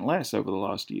and spent less over the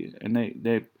last year, and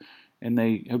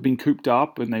they have been cooped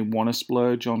up and they want to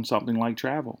splurge on something like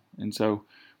travel. And so,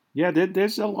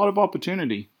 there's a lot of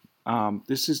opportunity.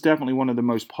 This is definitely one of the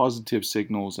most positive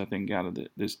signals, I think, out of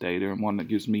this data, and one that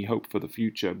gives me hope for the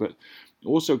future. But it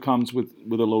also comes with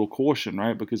a little caution,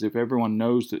 right? Because if everyone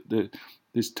knows that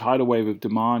this tidal wave of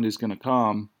demand is going to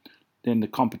come, then the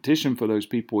competition for those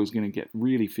people is going to get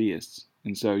really fierce.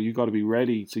 And so you got to be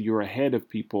ready. So you're ahead of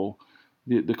people,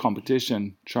 the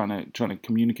competition, trying to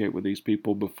communicate with these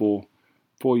people before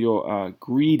your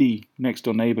greedy next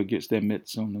door neighbor gets their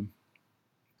mitts on them.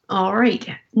 All right.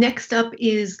 Next up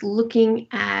is looking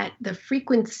at the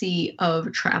frequency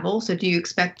of travel. So do you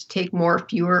expect to take more,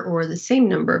 fewer, or the same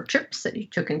number of trips that you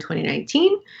took in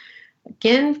 2019?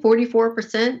 Again,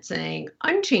 44% saying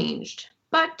unchanged,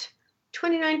 but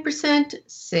 29%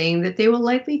 saying that they will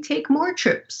likely take more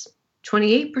trips.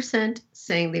 28%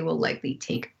 saying they will likely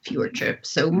take fewer trips.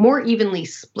 So more evenly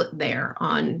split there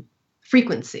on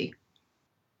frequency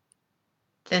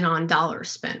than on dollars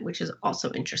spent, which is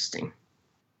also interesting.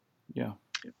 Yeah.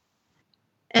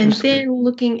 And then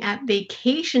looking at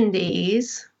vacation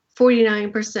days,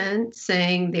 49%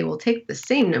 saying they will take the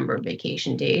same number of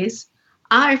vacation days.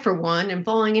 I, for one, am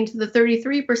falling into the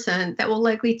 33% that will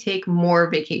likely take more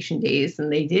vacation days than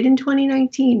they did in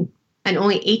 2019, and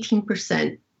only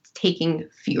 18% taking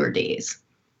fewer days.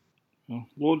 Well,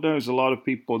 Lord knows a lot of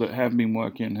people that have been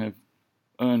working have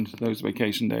earned those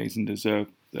vacation days and deserve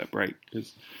that break,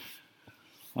 because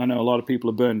I know a lot of people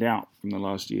are burned out from the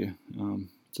last year.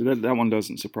 So that one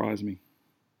doesn't surprise me.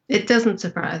 It doesn't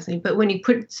surprise me. But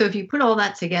if you put all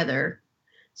that together,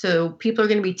 so people are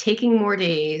going to be taking more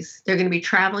days, they're going to be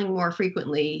traveling more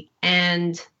frequently,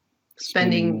 and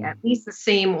spending at least the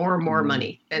same or more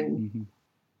money than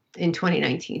in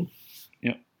 2019.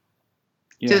 Yeah.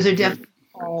 Those are definitely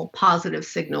all positive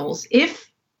signals if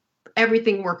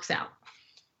everything works out.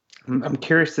 I'm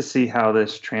curious to see how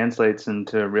this translates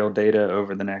into real data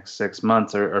over the next 6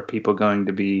 months. Are people going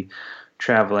to be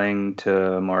traveling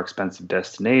to more expensive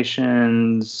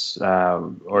destinations,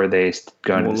 or are they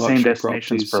going to the same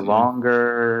destinations for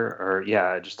longer, or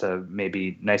just to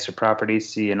maybe nicer properties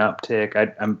see an uptick?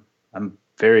 I'm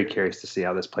very curious to see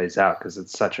how this plays out, because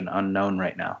it's such an unknown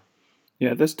right now.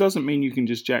 Yeah, this doesn't mean you can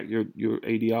just jack your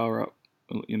ADR up,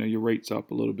 your rates up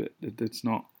a little bit. That's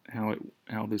not how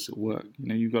this will work.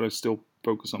 You've got to still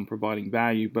focus on providing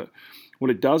value, but what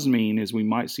it does mean is we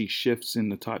might see shifts in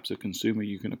the types of consumer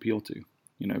you can appeal to.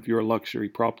 If you're a luxury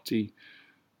property,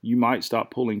 you might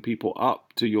start pulling people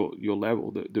up to your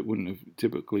level that wouldn't have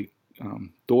typically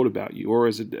thought about you, or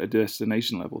as a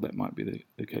destination level, that might be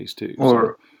the case too.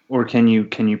 Or can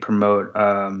you promote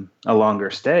a longer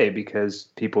stay, because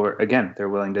people are, again, they're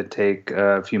willing to take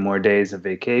a few more days of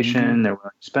vacation, they're willing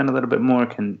to spend a little bit more.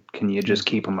 Can you just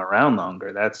keep them around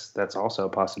longer? That's also a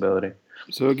possibility.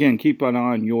 So again, keep an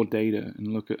eye on your data and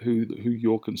look at who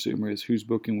your consumer is, who's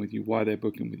booking with you, why they're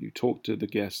booking with you. Talk to the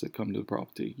guests that come to the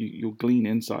property. You'll glean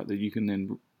insight that you can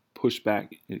then push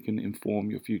back. It can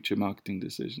inform your future marketing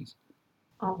decisions.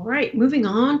 All right, moving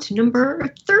on to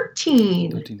number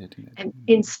 13. And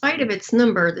in spite of its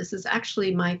number, this is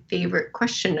actually my favorite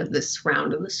question of this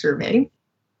round of the survey.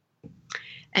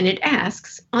 And it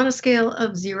asks, on a scale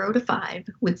of 0 to 5,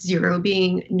 with 0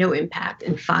 being no impact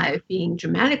and 5 being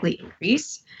dramatically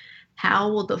increased, how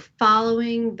will the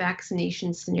following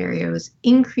vaccination scenarios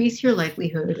increase your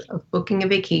likelihood of booking a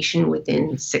vacation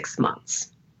within 6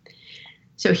 months?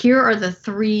 So here are the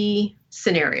 3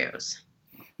 scenarios.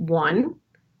 1,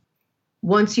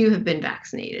 once you have been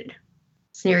vaccinated.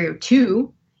 Scenario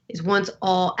 2 is once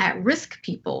all at-risk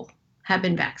people have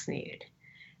been vaccinated.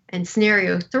 And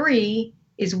scenario 3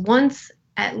 is once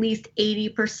at least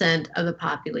 80% of the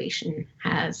population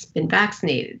has been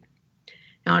vaccinated.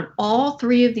 Now, in all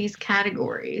 3 of these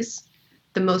categories,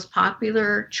 the most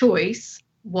popular choice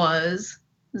was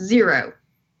 0,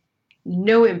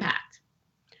 no impact.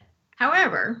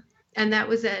 However, and that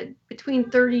was at between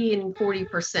 30 and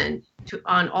 40%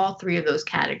 on all 3 of those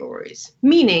categories,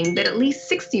 meaning that at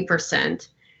least 60%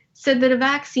 said that a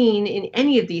vaccine in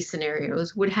any of these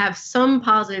scenarios would have some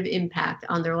positive impact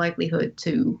on their likelihood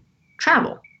to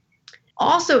travel.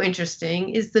 Also interesting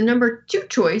is the number 2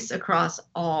 choice across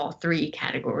all 3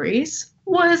 categories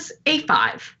was a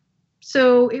 5.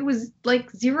 So it was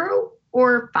like 0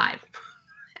 or 5.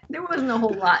 There wasn't a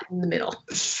whole lot in the middle.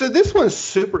 So this one's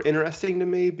super interesting to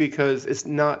me because it's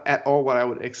not at all what I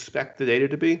would expect the data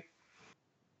to be.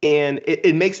 And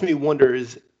it makes me wonder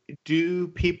do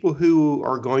people who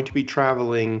are going to be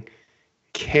traveling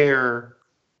care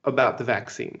about the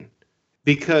vaccine?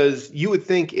 Because you would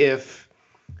think if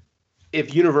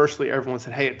universally everyone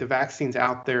said, hey, if the vaccine's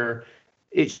out there,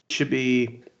 it should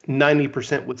be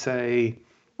 90% would say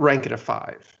rank it a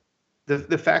 5.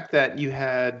 The fact that you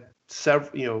had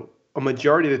a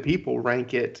majority of the people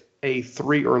rank it a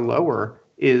 3 or lower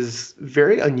is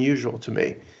very unusual to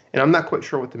me. And I'm not quite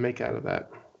sure what to make out of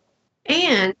that.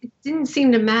 And it didn't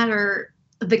seem to matter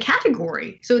the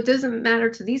category. So it doesn't matter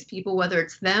to these people whether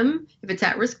it's them, if it's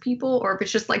at-risk people, or if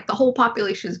it's just like the whole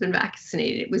population has been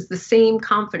vaccinated. It was the same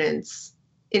confidence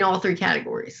in all three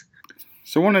categories.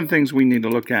 So one of the things we need to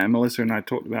look at, and Melissa and I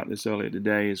talked about this earlier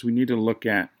today, is we need to look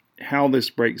at how this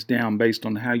breaks down based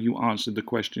on how you answered the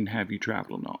question, have you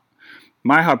traveled or not?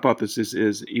 My hypothesis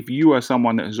is if you are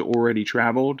someone that has already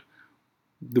traveled,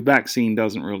 the vaccine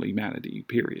doesn't really matter to you,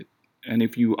 period. And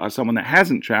if you are someone that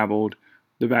hasn't traveled,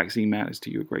 the vaccine matters to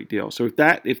you a great deal. So if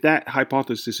that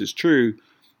hypothesis is true,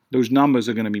 those numbers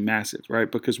are going to be massive,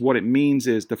 right? Because what it means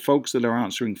is the folks that are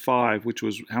answering 5, which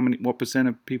was what percent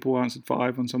of people answered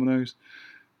 5 on some of those?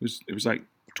 It was like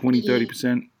 20,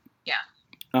 30%.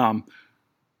 Yeah.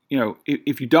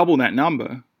 If you double that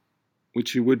number,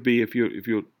 which you would be if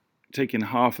you're taking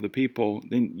half of the people,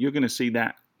 then you're going to see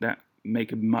that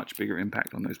make a much bigger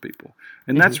impact on those people.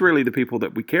 And that's really the people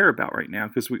that we care about right now,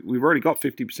 because we've already got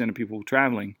 50% of people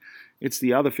traveling. It's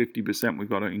the other 50% we've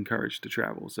got to encourage to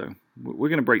travel. So we're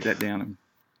going to break that down.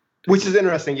 Which is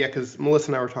interesting, yeah, because Melissa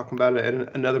and I were talking about it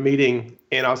at another meeting,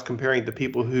 and I was comparing the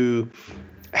people who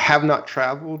have not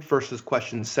traveled versus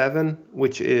question 7,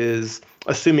 which is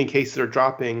assuming cases are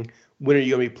dropping, when are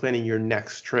you going to be planning your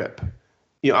next trip?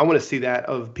 I want to see that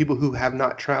of people who have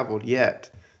not traveled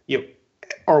yet.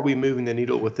 Are we moving the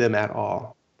needle with them at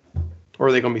all? Or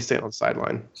are they going to be staying on the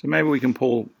sideline? So maybe we can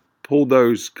pull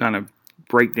those kind of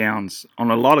breakdowns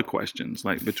on a lot of questions,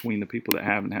 like between the people that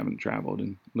have and haven't traveled,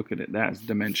 and look at it that as a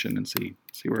dimension and see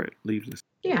where it leaves us.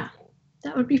 Yeah,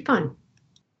 that would be fun.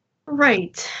 All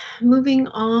right, moving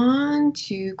on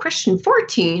to question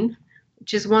 14,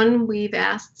 which is one we've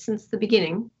asked since the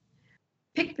beginning.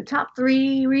 Pick the top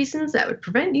 3 reasons that would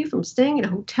prevent you from staying at a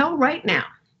hotel right now.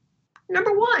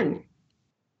 Number 1,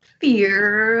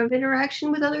 fear of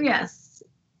interaction with other guests.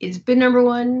 It's been number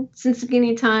 1 since the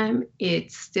beginning of time.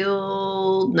 It's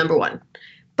still number 1,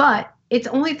 but it's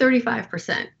only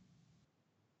 35%,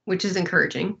 which is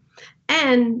encouraging.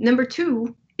 And number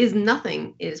 2 is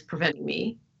nothing is preventing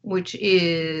me, which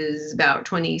is about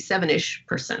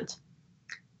 27-ish%,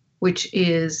 which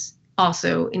is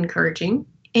also encouraging.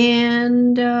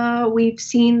 And we've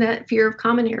seen that fear of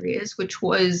common areas, which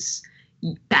was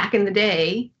back in the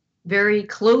day very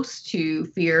close to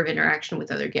fear of interaction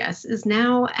with other guests, is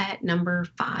now at number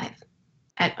 5,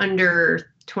 at under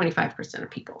 25%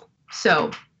 of people. So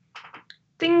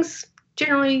things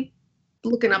generally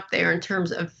looking up there in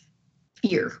terms of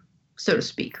fear, so to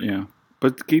speak. Yeah.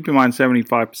 But keep in mind,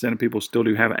 75% of people still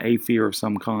do have a fear of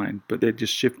some kind, but they're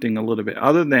just shifting a little bit.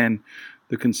 Other than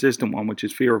the consistent one, which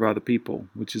is fear of other people,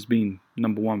 which has been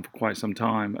number 1 for quite some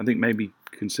time. I think maybe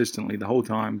consistently the whole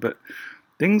time. But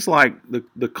things like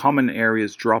the common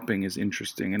areas dropping is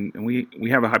interesting. And we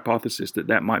have a hypothesis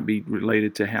that might be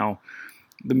related to how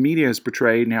the media has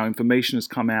portrayed and how information has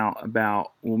come out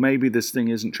about, well, maybe this thing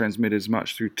isn't transmitted as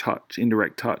much through touch,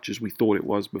 indirect touch, as we thought it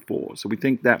was before. So we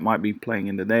think that might be playing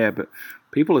into there. But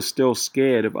people are still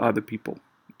scared of other people.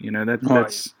 They're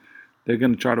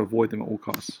going to try to avoid them at all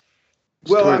costs.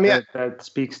 Well, I mean, that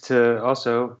speaks to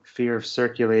also fear of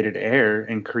circulated air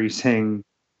increasing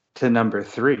to number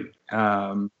 3.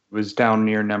 Was down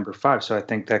near number 5. So I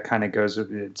think that kind of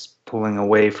it's pulling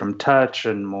away from touch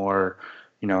and more,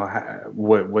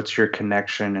 what's your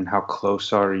connection and how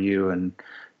close are you, and,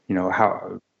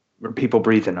 how are people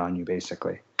breathing on you,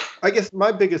 basically. I guess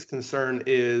my biggest concern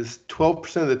is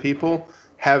 12% of the people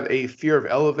have a fear of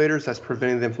elevators that's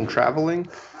preventing them from traveling.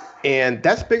 And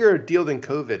that's bigger a deal than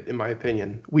COVID, in my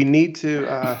opinion. We need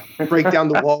to break down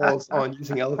the walls on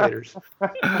using elevators.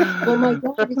 Well, my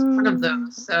dad is one of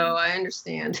those, so I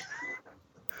understand.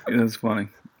 Yeah, that's funny.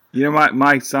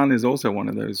 My son is also one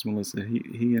of those, Melissa.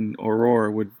 He and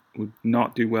Aurora would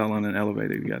not do well on an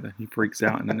elevator together. He freaks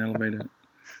out in an elevator.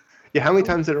 Yeah, how many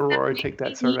times did Aurora take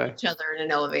that survey? Meet each other in an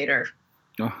elevator.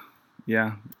 Oh,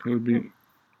 yeah, it would be.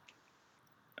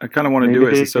 I kind of want to do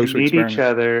it as a social meet experiment. Each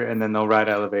other, and then they'll ride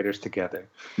elevators together.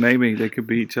 Maybe they could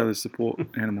be each other's support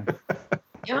animal.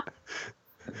 Yeah.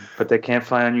 But they can't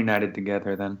fly on United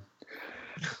together then.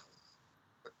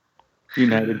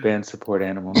 United band support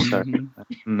animal. Sorry. I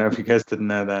don't know if you guys didn't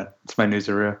know that. It's my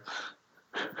newsaroo.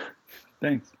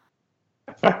 Thanks.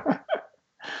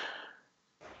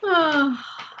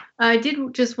 I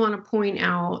did just want to point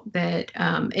out that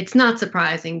it's not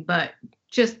surprising, but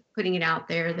just putting it out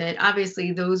there that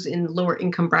obviously those in lower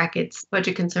income brackets,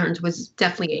 budget concerns was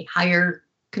definitely a higher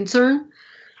concern.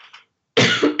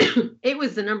 It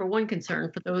was the number 1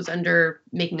 concern for those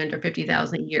making under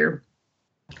 $50,000 a year.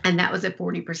 And that was at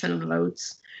 40% of the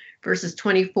votes versus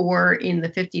 24 in the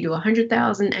 50 to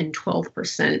 100,000 and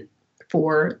 12%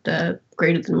 for the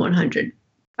greater than 100.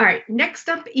 All right, next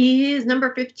up is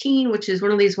number 15, which is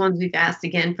one of these ones we've asked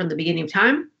again from the beginning of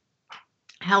time.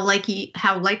 How likely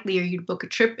are you to book a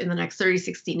trip in the next 30,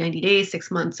 60, 90 days, 6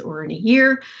 months, or in a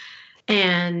year?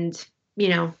 And,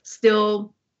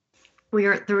 still we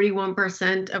are at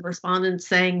 31% of respondents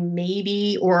saying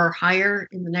maybe or higher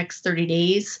in the next 30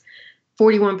 days,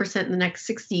 41% in the next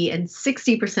 60, and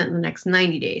 60% in the next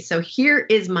 90 days. So here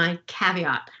is my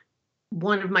caveat,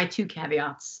 one of my two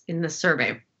caveats in this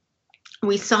survey.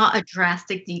 We saw a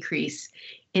drastic decrease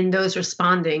in those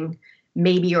responding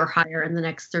maybe or higher in the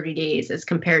next 30 days as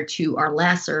compared to our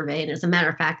last survey. And as a matter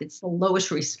of fact, it's the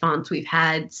lowest response we've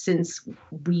had since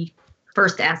we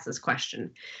first asked this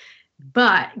question.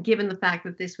 But given the fact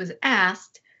that this was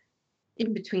asked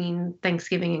in between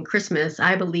Thanksgiving and Christmas,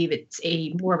 I believe it's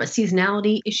more of a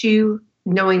seasonality issue,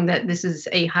 knowing that this is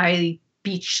a high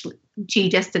beachy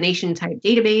destination type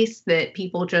database, that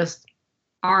people just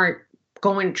aren't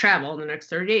going to travel in the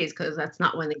next 30 days because that's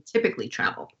not when they typically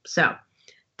travel. So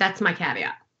that's my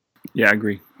caveat. Yeah, I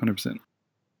agree, 100%.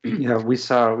 Yeah, we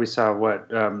saw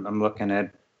what I'm looking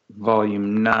at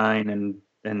volume 9 and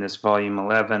in this volume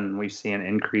 11, we see an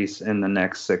increase in the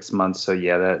next 6 months. So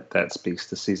yeah, that speaks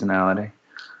to seasonality.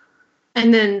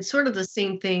 And then sort of the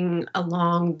same thing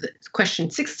along the question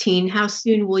 16, how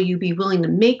soon will you be willing to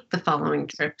make the following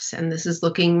trips? And this is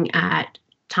looking at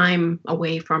time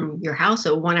away from your house.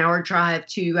 So 1 hour drive,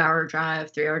 2 hour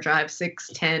drive, 3 hour drive,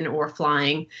 6, 10, or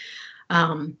flying.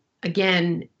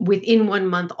 Again, within 1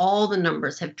 month, all the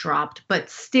numbers have dropped,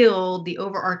 but still the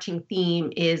overarching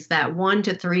theme is that 1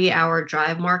 to 3 hour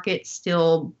drive market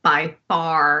still by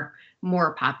far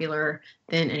more popular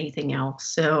than anything else.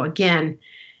 So again,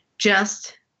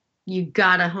 you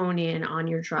gotta hone in on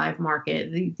your drive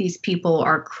market. These people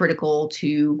are critical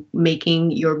to making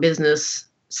your business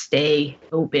stay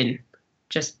open.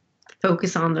 Just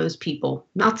focus on those people.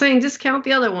 Not saying discount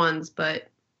the other ones, but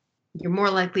you're more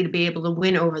likely to be able to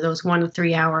win over those 1 to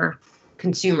 3 hour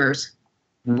consumers.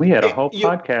 We had a whole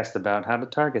podcast about how to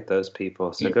target those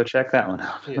people, so go check that one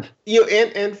out.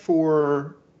 And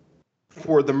for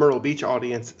the Myrtle Beach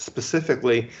audience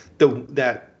specifically,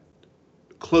 that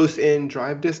close-in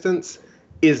drive distance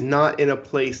is not in a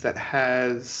place that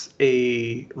has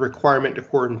a requirement to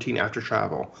quarantine after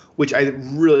travel, which I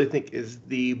really think is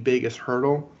the biggest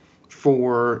hurdle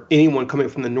for anyone coming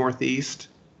from the Northeast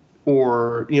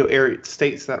or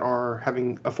states that are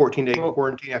having a 14-day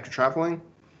quarantine after traveling.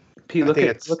 Pete,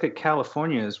 look at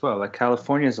California as well. Like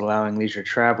California is allowing leisure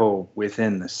travel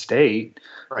within the state.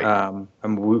 Right.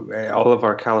 All of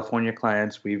our California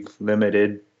clients, we've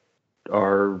limited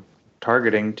our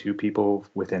targeting to people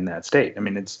within that state. I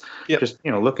mean, it's just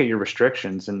look at your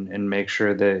restrictions and make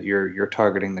sure that you're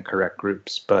targeting the correct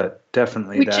groups. But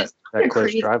definitely that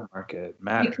close drive market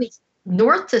matters. Because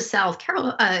north to south,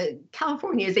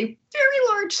 California is a very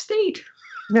large state.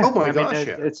 Yeah, oh my gosh!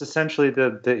 It's essentially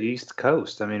the East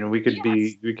Coast. I mean, we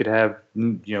could have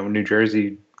New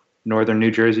Jersey, northern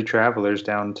New Jersey travelers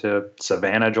down to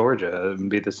Savannah, Georgia, and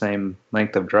be the same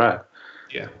length of drive.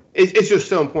 Yeah, it's just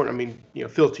so important. I mean,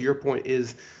 Phil, to your point,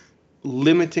 is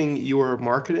limiting your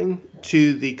marketing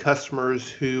to the customers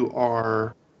who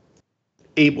are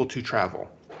able to travel.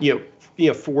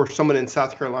 For someone in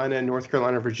South Carolina, North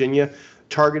Carolina, Virginia,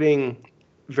 targeting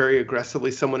very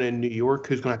aggressively someone in New York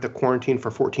who's going to have to quarantine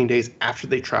for 14 days after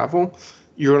they travel,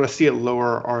 you're going to see a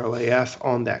lower RLAS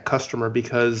on that customer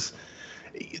because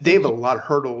they have a lot of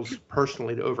hurdles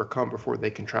personally to overcome before they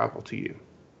can travel to you.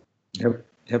 Yep.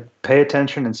 Pay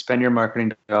attention and spend your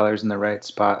marketing dollars in the right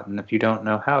spot. And if you don't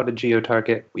know how to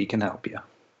geo-target, we can help you.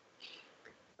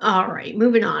 All right,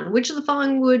 moving on. Which of the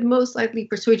following would most likely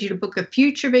persuade you to book a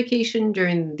future vacation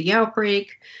during the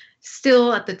outbreak?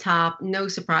 Still at the top, no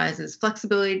surprises.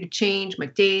 Flexibility to change my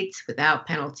dates without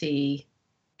penalty.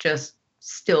 Just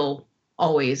still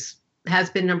always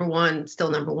has been number one, still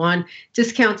number one.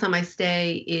 Discounts on my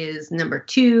stay is number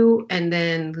 2. And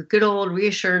then the good old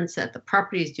reassurance that the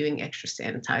property is doing extra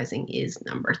sanitizing is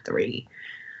number 3.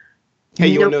 Hey,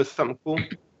 you want to know something cool?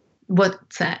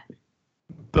 What's that?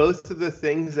 Both of the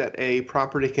things that a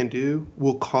property can do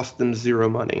will cost them zero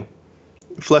money.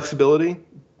 Flexibility,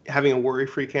 having a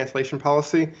worry-free cancellation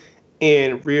policy,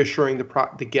 and reassuring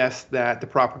the guests that the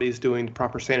property is doing the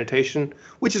proper sanitation,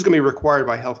 which is going to be required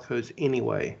by health codes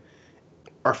anyway,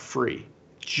 are free.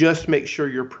 Just make sure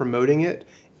you're promoting it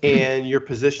and you're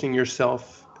positioning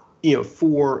yourself,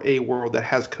 for a world that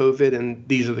has COVID, and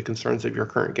these are the concerns of your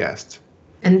current guests.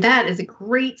 And that is a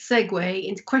great segue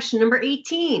into question number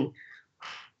 18,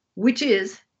 which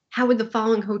is, how would the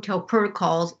following hotel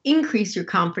protocols increase your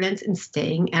confidence in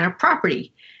staying at a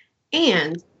property?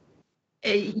 And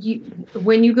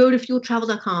when you go to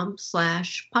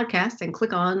fueltravel.com/podcast and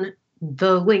click on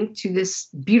the link to this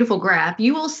beautiful graph,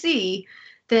 you will see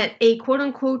that a quote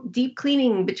unquote deep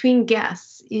cleaning between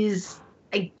guests is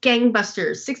a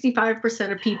gangbuster.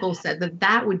 65% of people said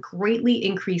that would greatly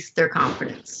increase their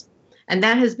confidence. And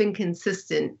that has been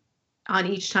consistent on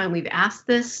each time we've asked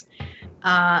this.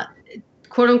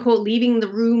 Quote unquote, leaving the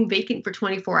room vacant for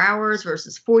 24 hours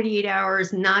versus 48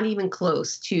 hours, not even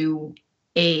close to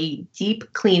a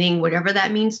deep cleaning, whatever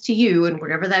that means to you and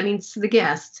whatever that means to the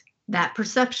guest. That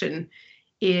perception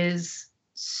is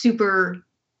super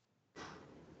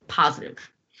positive.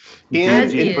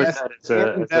 And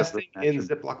investing in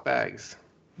Ziploc bags.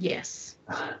 Yes.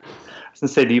 I was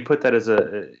gonna say, do you put that as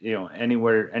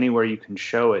anywhere you can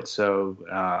show it? So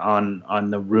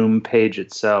on the room page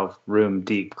itself, room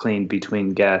deep clean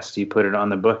between guests. You put it on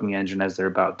the booking engine as they're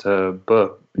about to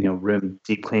book. Room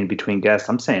deep clean between guests.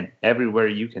 I'm saying everywhere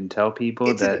you can tell people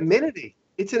it's an amenity.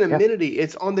 It's an amenity.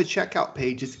 It's on the checkout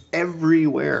page. It's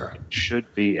everywhere. It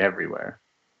should be everywhere.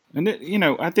 And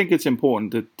I think it's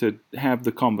important to have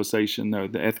the conversation, though,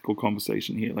 the ethical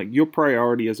conversation here. Like, your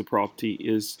priority as a property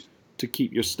is to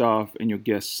keep your staff and your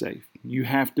guests safe. You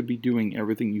have to be doing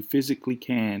everything you physically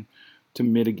can to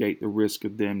mitigate the risk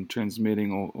of them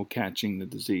transmitting or catching the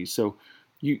disease. So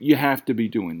you have to be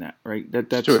doing that, right?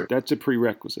 That's a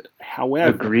prerequisite.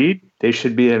 However, agreed. They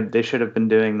should have been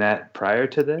doing that prior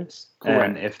to this. Correct.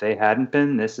 And if they hadn't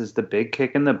been, this is the big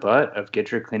kick in the butt of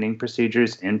get your cleaning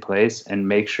procedures in place and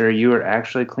make sure you are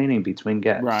actually cleaning between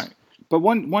guests. Right. But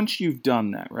once you've done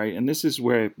that, right, and this is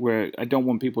where I don't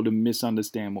want people to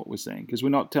misunderstand what we're saying, because we're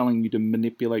not telling you to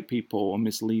manipulate people or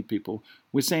mislead people.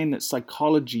 We're saying that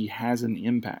psychology has an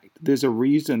impact. There's a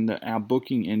reason that our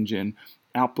booking engine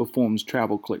outperforms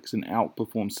TravelClicks and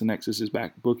outperforms SynXis's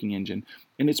booking engine.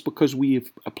 And it's because we have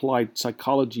applied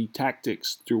psychology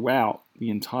tactics throughout the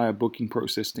entire booking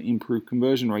process to improve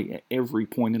conversion rate at every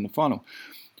point in the funnel.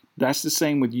 That's the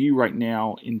same with you right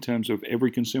now in terms of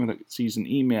every consumer that sees an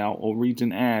email or reads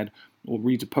an ad or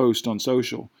reads a post on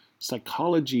social.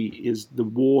 Psychology is the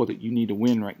war that you need to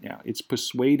win right now. It's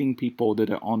persuading people that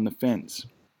are on the fence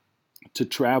to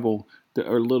travel that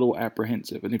are a little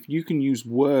apprehensive. And if you can use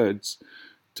words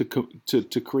to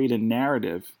create a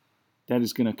narrative that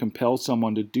is going to compel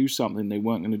someone to do something they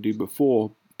weren't going to do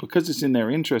before, because it's in their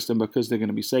interest and because they're going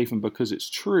to be safe and because it's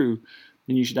true,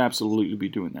 then you should absolutely be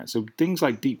doing that. So things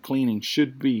like deep cleaning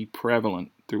should be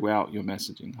prevalent throughout your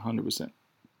messaging, 100%.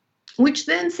 Which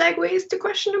then segues to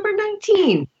question number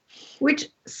 19, which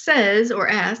says or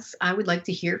asks, I would like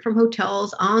to hear from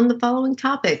hotels on the following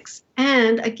topics.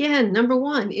 And again, number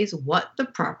 1 is what the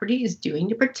property is doing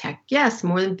to protect guests.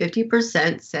 More than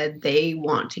 50% said they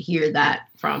want to hear that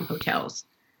from hotels.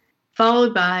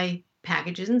 Followed by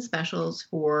packages and specials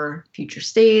for future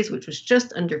stays, which was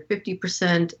just under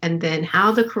 50%. And then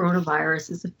how the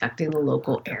coronavirus is affecting the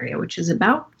local area, which is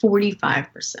about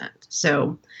 45%.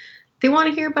 So they want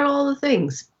to hear about all the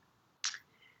things.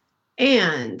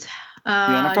 And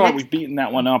and I feel like we've beaten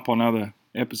that one up on other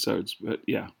episodes, but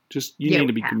yeah, just you need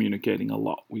to be communicating a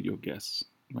lot with your guests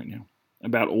right now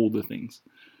about all the things.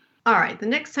 All right, the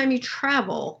next time you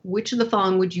travel, which of the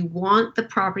following would you want the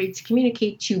property to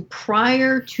communicate to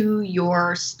prior to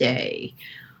your stay?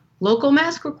 Local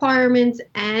mask requirements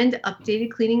and updated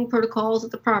cleaning protocols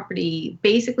at the property,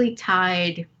 basically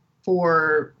tied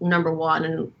for number 1,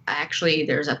 and actually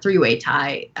there's a 3-way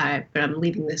tie, but I'm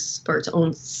leaving this for its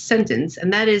own sentence,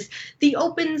 and that is the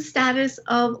open status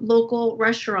of local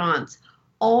restaurants.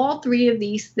 All 3 of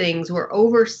these things were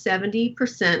over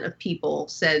 70% of people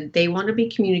said they want to be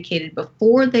communicated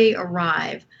before they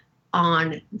arrive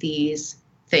on these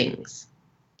things.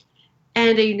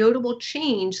 And a notable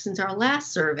change since our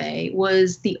last survey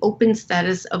was the open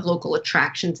status of local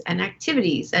attractions and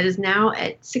activities. That is now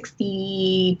at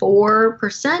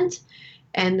 64%,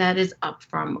 and that is up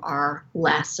from our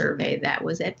last survey that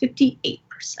was at 58%.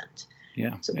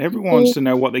 Yeah, so everyone wants to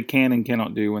know what they can and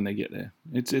cannot do when they get there.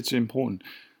 It's important.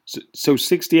 So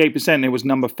 68%, it was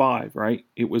number 5, right?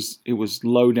 It was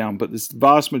low down, but this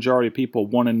vast majority of people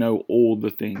want to know all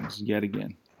the things yet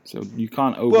again. So you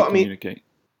can't over communicate.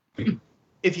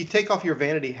 If you take off your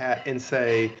vanity hat and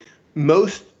say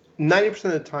 90%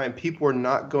 of the time people are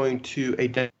not going to a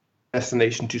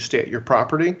destination to stay at your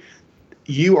property,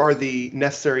 you are the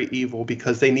necessary evil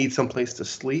because they need someplace to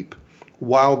sleep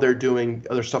while they're doing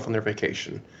other stuff on their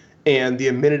vacation. And the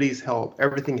amenities help,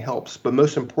 everything helps, but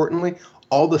most importantly,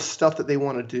 all the stuff that they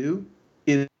want to do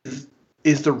is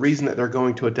the reason that they're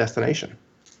going to a destination.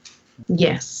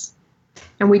 Yes.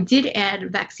 And we did add a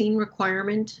vaccine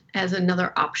requirement as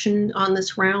another option on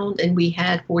this round, and we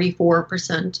had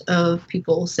 44% of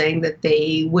people saying that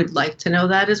they would like to know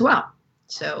that as well.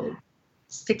 So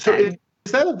stick So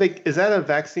that. is that a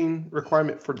vaccine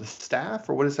requirement for the staff,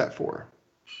 or what is that for?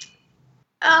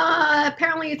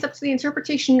 Apparently, it's up to the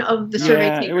interpretation of the survey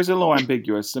Yeah, taker. it was a little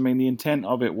ambiguous. I mean, the intent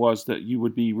of it was that you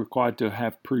would be required to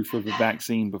have proof of a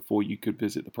vaccine before you could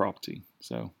visit the property.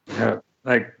 So, Yeah,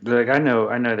 like I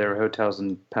know there were hotels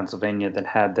in Pennsylvania that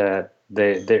had that.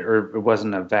 Or it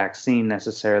wasn't a vaccine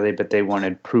necessarily, but they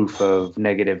wanted proof of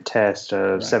negative test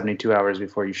of Right. 72 hours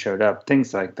before you showed up,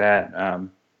 things like that. I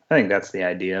think that's the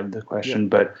idea of the question. Yeah.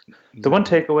 But the one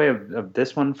takeaway of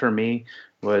this one for me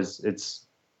was it's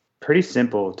pretty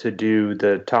simple to do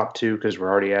the top two because we're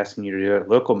already asking you to do it.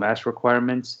 Local mask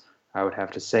requirements, I would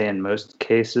have to say in most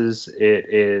cases it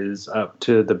is up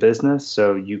to the business,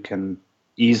 so you can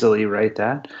easily write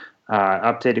that.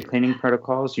 Updated cleaning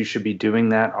protocols, you should be doing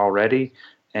that already.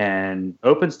 And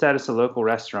open status of local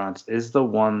restaurants is the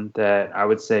one that I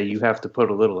would say you have to put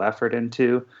a little effort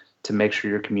into to make sure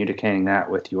you're communicating that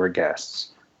with your guests.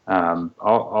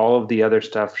 All of the other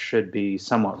stuff should be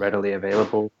somewhat readily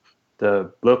available.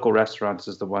 The local restaurants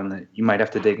is the one that you might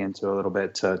have to dig into a little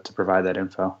bit to provide that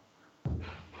info.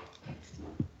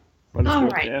 but it's All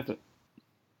worth right. the effort.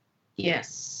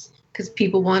 Yes, because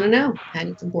people want to know, and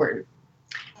it's important.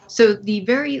 So the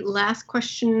very last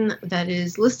question that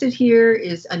is listed here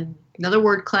is another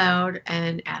word cloud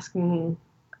and asking,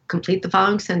 complete the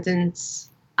following sentence,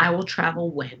 I will travel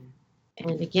when.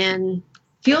 And again,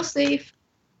 feel safe,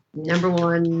 number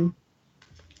one,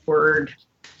 word.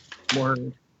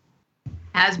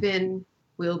 Has been,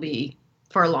 will be,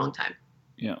 for a long time.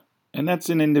 Yeah. And that's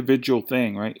an individual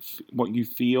thing, right? What you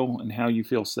feel and how you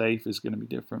feel safe is going to be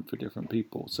different for different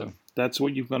people. So that's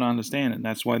what you've got to understand. And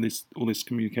that's why all this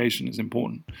communication is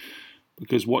important.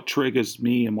 Because what triggers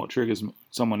me and what triggers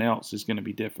someone else is going to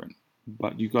be different.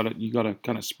 But you got to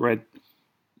kind of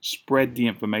spread the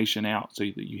information out so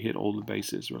that you hit all the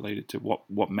bases related to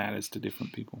what matters to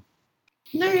different people.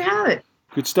 There you have it.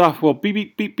 Good stuff. Well, beep,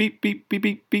 beep, beep, beep, beep,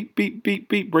 beep, beep, beep, beep,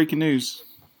 beep, breaking news.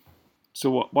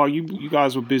 So while you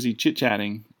guys were busy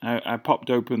chit-chatting, I popped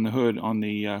open the hood on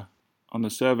the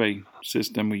survey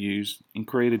system we use and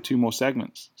created 2 more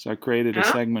segments. So I created a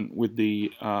segment with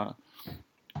the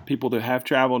people that have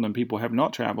traveled and people who have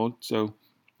not traveled. So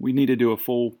we need to do a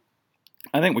full,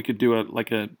 I think we could do a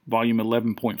volume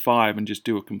 11.5 and just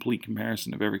do a complete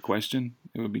comparison of every question.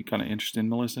 It would be kind of interesting,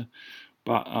 Melissa.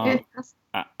 But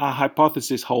our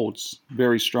hypothesis holds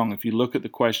very strong. If you look at the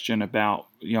question about,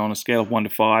 on a scale of 1 to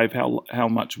 5, how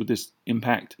much would this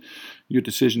impact your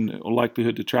decision or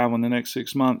likelihood to travel in the next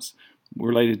 6 months,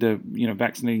 related to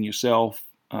vaccinating yourself,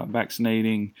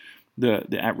 vaccinating the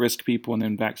at-risk people, and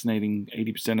then vaccinating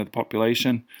 80% of the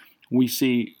population, we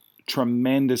see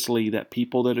tremendously that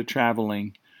people that are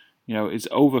traveling, it's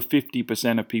over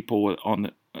 50% of people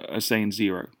are saying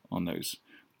 0 on those,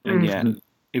 and yet.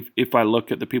 If I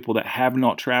look at the people that have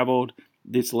not traveled,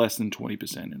 it's less than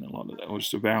 20% in a lot of those, or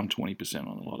just around 20% on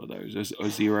a lot of those are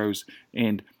zeros,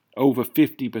 and over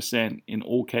 50% in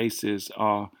all cases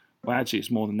are, well, actually it's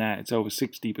more than that, it's over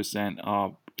 60%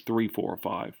 are 3, 4, or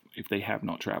 5 if they have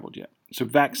not traveled yet. So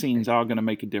vaccines are going to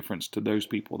make a difference to those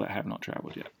people that have not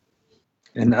traveled yet.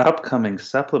 In the upcoming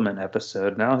supplement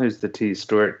episode, now who's the T,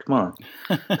 Stuart? Come on.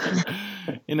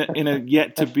 in a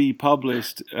yet to be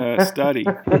published study,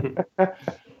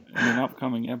 in an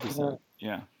upcoming episode,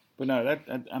 yeah. But no,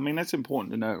 that's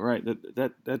important to know, right?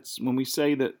 That's when we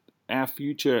say that our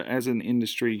future as an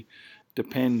industry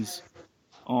depends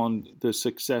on the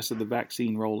success of the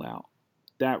vaccine rollout.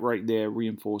 That right there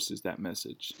reinforces that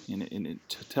message, and it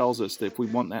tells us that if we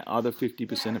want that other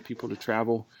 50% of people to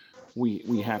travel,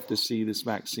 we have to see these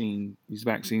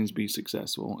vaccines be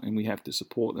successful, and we have to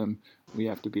support them. We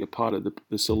have to be a part of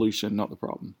the solution, not the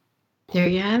problem. There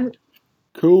you have it.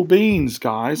 Cool beans,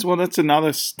 guys. Well, that's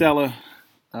another stellar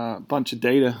bunch of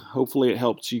data. Hopefully it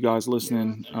helps you guys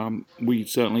listening. We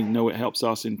certainly know it helps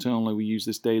us internally. We use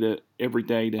this data every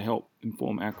day to help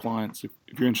inform our clients. If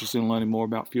you're interested in learning more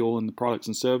about Fuel and the products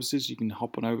and services, you can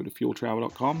hop on over to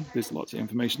fueltravel.com. There's lots of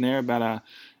information there about our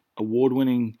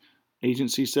award-winning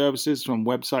agency services, from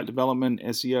website development,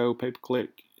 SEO,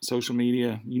 pay-per-click, social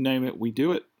media, you name it, we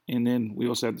do it. And then we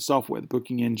also have the software, the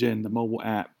booking engine, the mobile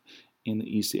app, and the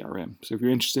eCRM. So if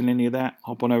you're interested in any of that,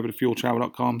 hop on over to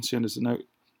fueltravel.com, send us a note.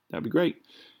 That'd be great.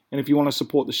 And if you want to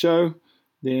support the show,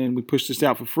 then we push this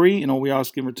out for free, and all we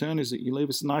ask in return is that you leave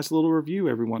us a nice little review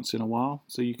every once in a while.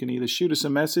 So you can either shoot us a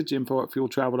message,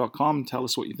 info@fueltravel.com, and tell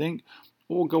us what you think,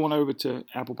 or go on over to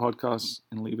Apple Podcasts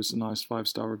and leave us a nice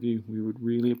 5-star review. We would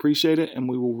really appreciate it, and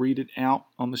we will read it out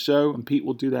on the show, and Pete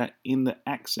will do that in the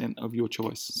accent of your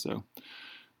choice. So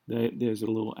there's a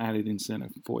little added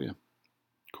incentive for you.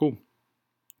 Cool.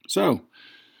 So,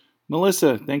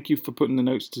 Melissa, thank you for putting the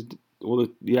notes or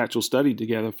the actual study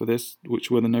together for this,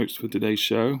 which were the notes for today's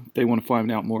show. If they want to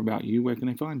find out more about you, where can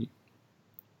they find you?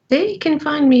 They can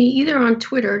find me either on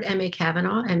Twitter at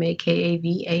MaKavanagh,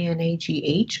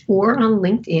 MaKavanagh, or on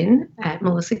LinkedIn at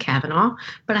Melissa Kavanaugh.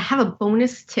 But I have a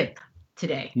bonus tip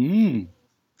today.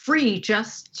 Free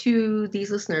just to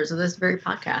these listeners of this very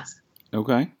podcast.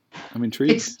 Okay. I'm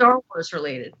intrigued. It's Star Wars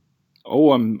related.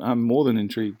 Oh, I'm more than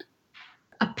intrigued.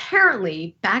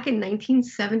 Apparently, back in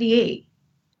 1978,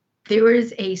 there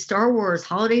was a Star Wars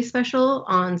holiday special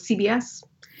on CBS.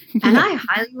 And I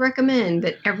highly recommend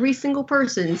that every single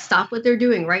person stop what they're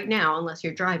doing right now, unless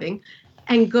you're driving,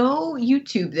 and go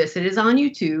YouTube this. It is on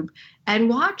YouTube, and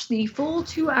watch the full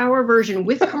 2-hour version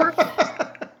with commercials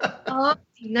of the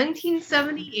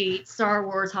 1978 Star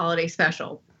Wars holiday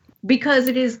special, because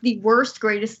it is the worst,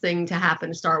 greatest thing to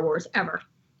happen to Star Wars ever.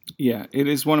 Yeah, it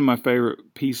is one of my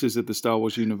favorite pieces of the Star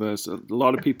Wars universe. A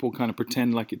lot of people kind of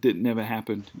pretend like it never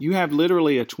happened. You have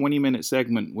literally a 20-minute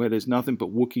segment where there's nothing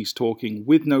but Wookiees talking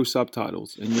with no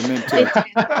subtitles, and you're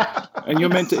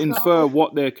meant to infer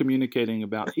what they're communicating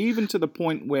about, even to the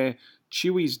point where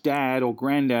Chewie's dad or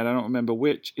granddad, I don't remember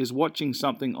which, is watching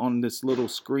something on this little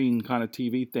screen kind of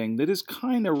TV thing that is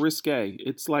kind of risque.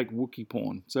 It's like Wookiee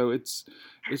porn. So it's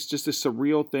just a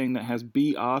surreal thing that has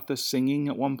B. Arthur singing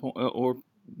at one point, or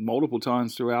multiple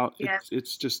times throughout. Yes.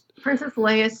 It's just Princess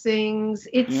Leia sings.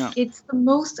 It's the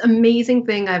most amazing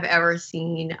thing I've ever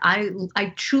seen.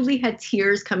 I truly had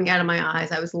tears coming out of my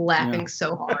eyes. I was laughing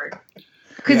so hard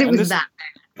because it was that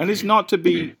bad. And it's not to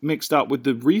be mixed up with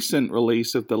the recent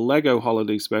release of the Lego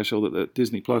holiday special that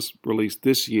Disney Plus released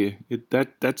this year.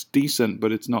 That's decent,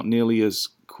 but it's not nearly as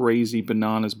crazy,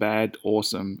 bananas, bad,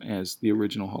 awesome as the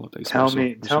original holiday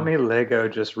special. Tell me Lego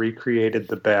just recreated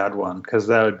the bad one, because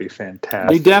that would be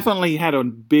fantastic. They definitely had a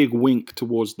big wink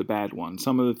towards the bad one.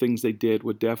 Some of the things they did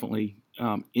were definitely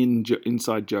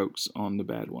inside jokes on the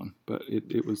bad one, but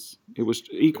it was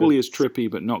equally as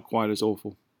trippy, but not quite as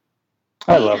awful.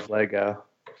 I love Lego.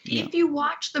 If you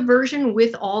watch the version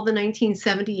with all the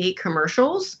 1978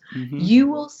 commercials, Mm-hmm. you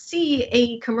will see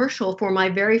a commercial for my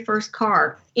very first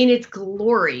car in its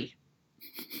glory,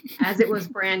 as it was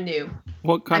brand new.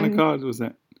 What kind of car was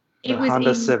that? It The was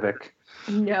Honda Civic.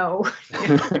 No.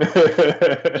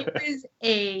 It was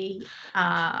a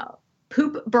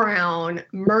poop brown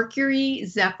Mercury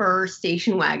Zephyr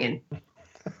station wagon.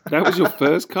 That was your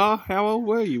first car? How old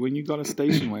were you when you got a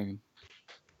station wagon?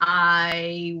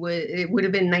 It would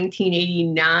have been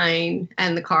 1989,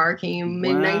 and the car came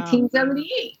in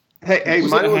 1978. Hey,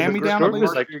 Was mine it a was hand-me-down George at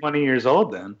was like 20 years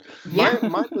old then. Mine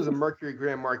was a Mercury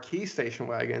Grand Marquis station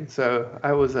wagon, so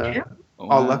I was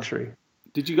all luxury.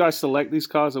 Did you guys select these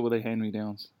cars, or were they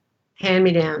hand-me-downs? Hand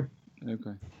me down.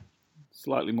 Okay.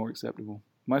 Slightly more acceptable.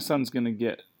 My son's going to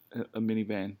get a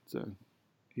minivan, so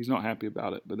he's not happy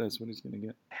about it, but that's what he's going to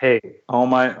get. Hey, all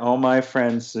my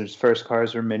friends, their first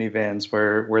cars were minivans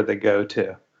where they go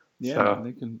to. Yeah,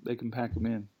 So, they can pack them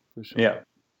in for sure. yeah.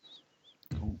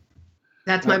 Cool.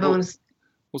 That's my bonus.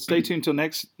 Well, stay tuned till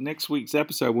next week's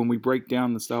episode when we break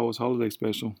down the Star Wars Holiday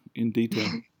Special in detail.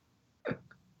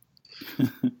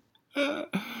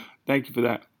 Thank you for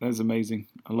that. That's amazing.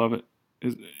 I love it.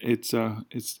 It's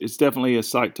definitely a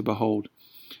sight to behold.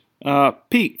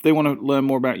 Pete, if they want to learn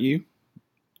more about you,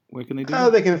 where can they do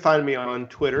that? They can find me on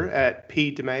Twitter at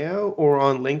P. DeMayo or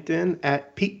on LinkedIn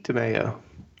at Pete DeMayo.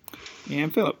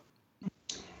 And Philip.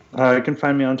 You can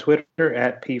find me on Twitter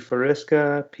at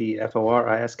pforiska,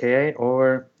 PFORISKA,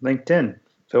 or LinkedIn,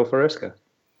 Phil Foriska.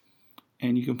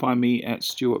 And you can find me at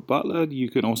Stuart Butler. You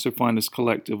can also find us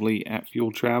collectively at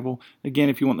Fuel Travel. Again,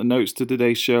 if you want the notes to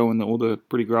today's show and all the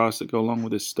pretty graphs that go along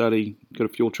with this study, go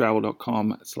to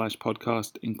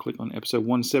fueltravel.com/podcast and click on episode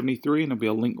 173, and there'll be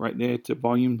a link right there to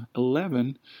volume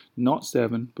 11, not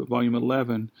 7, but volume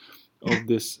 11 of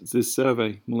this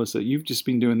survey. Melissa, you've just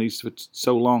been doing these for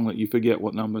so long that you forget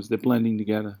what numbers. They're blending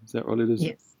together. Is that what it is?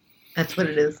 Yes, that's what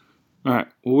it is. All right.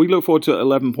 Well, we look forward to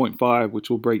 11.5, which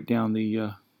will break down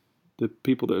the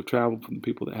people that have traveled from the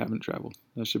people that haven't traveled.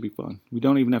 That should be fun. We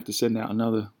don't even have to send out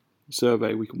another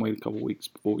survey. We can wait a couple of weeks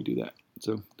before we do that.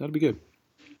 So that'll be good.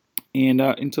 And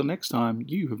until next time,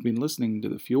 you have been listening to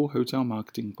the Fuel Hotel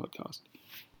Marketing Podcast.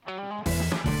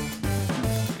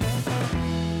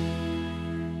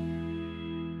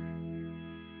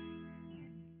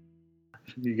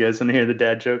 You guys want to hear the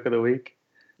dad joke of the week?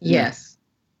 Yes.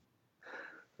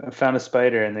 I found a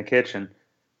spider in the kitchen.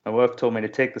 My wife told me to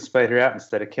take the spider out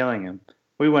instead of killing him.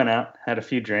 We went out, had a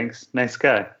few drinks. Nice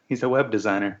guy. He's a web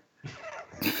designer.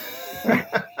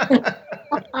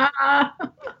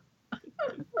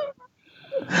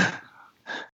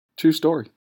 True story.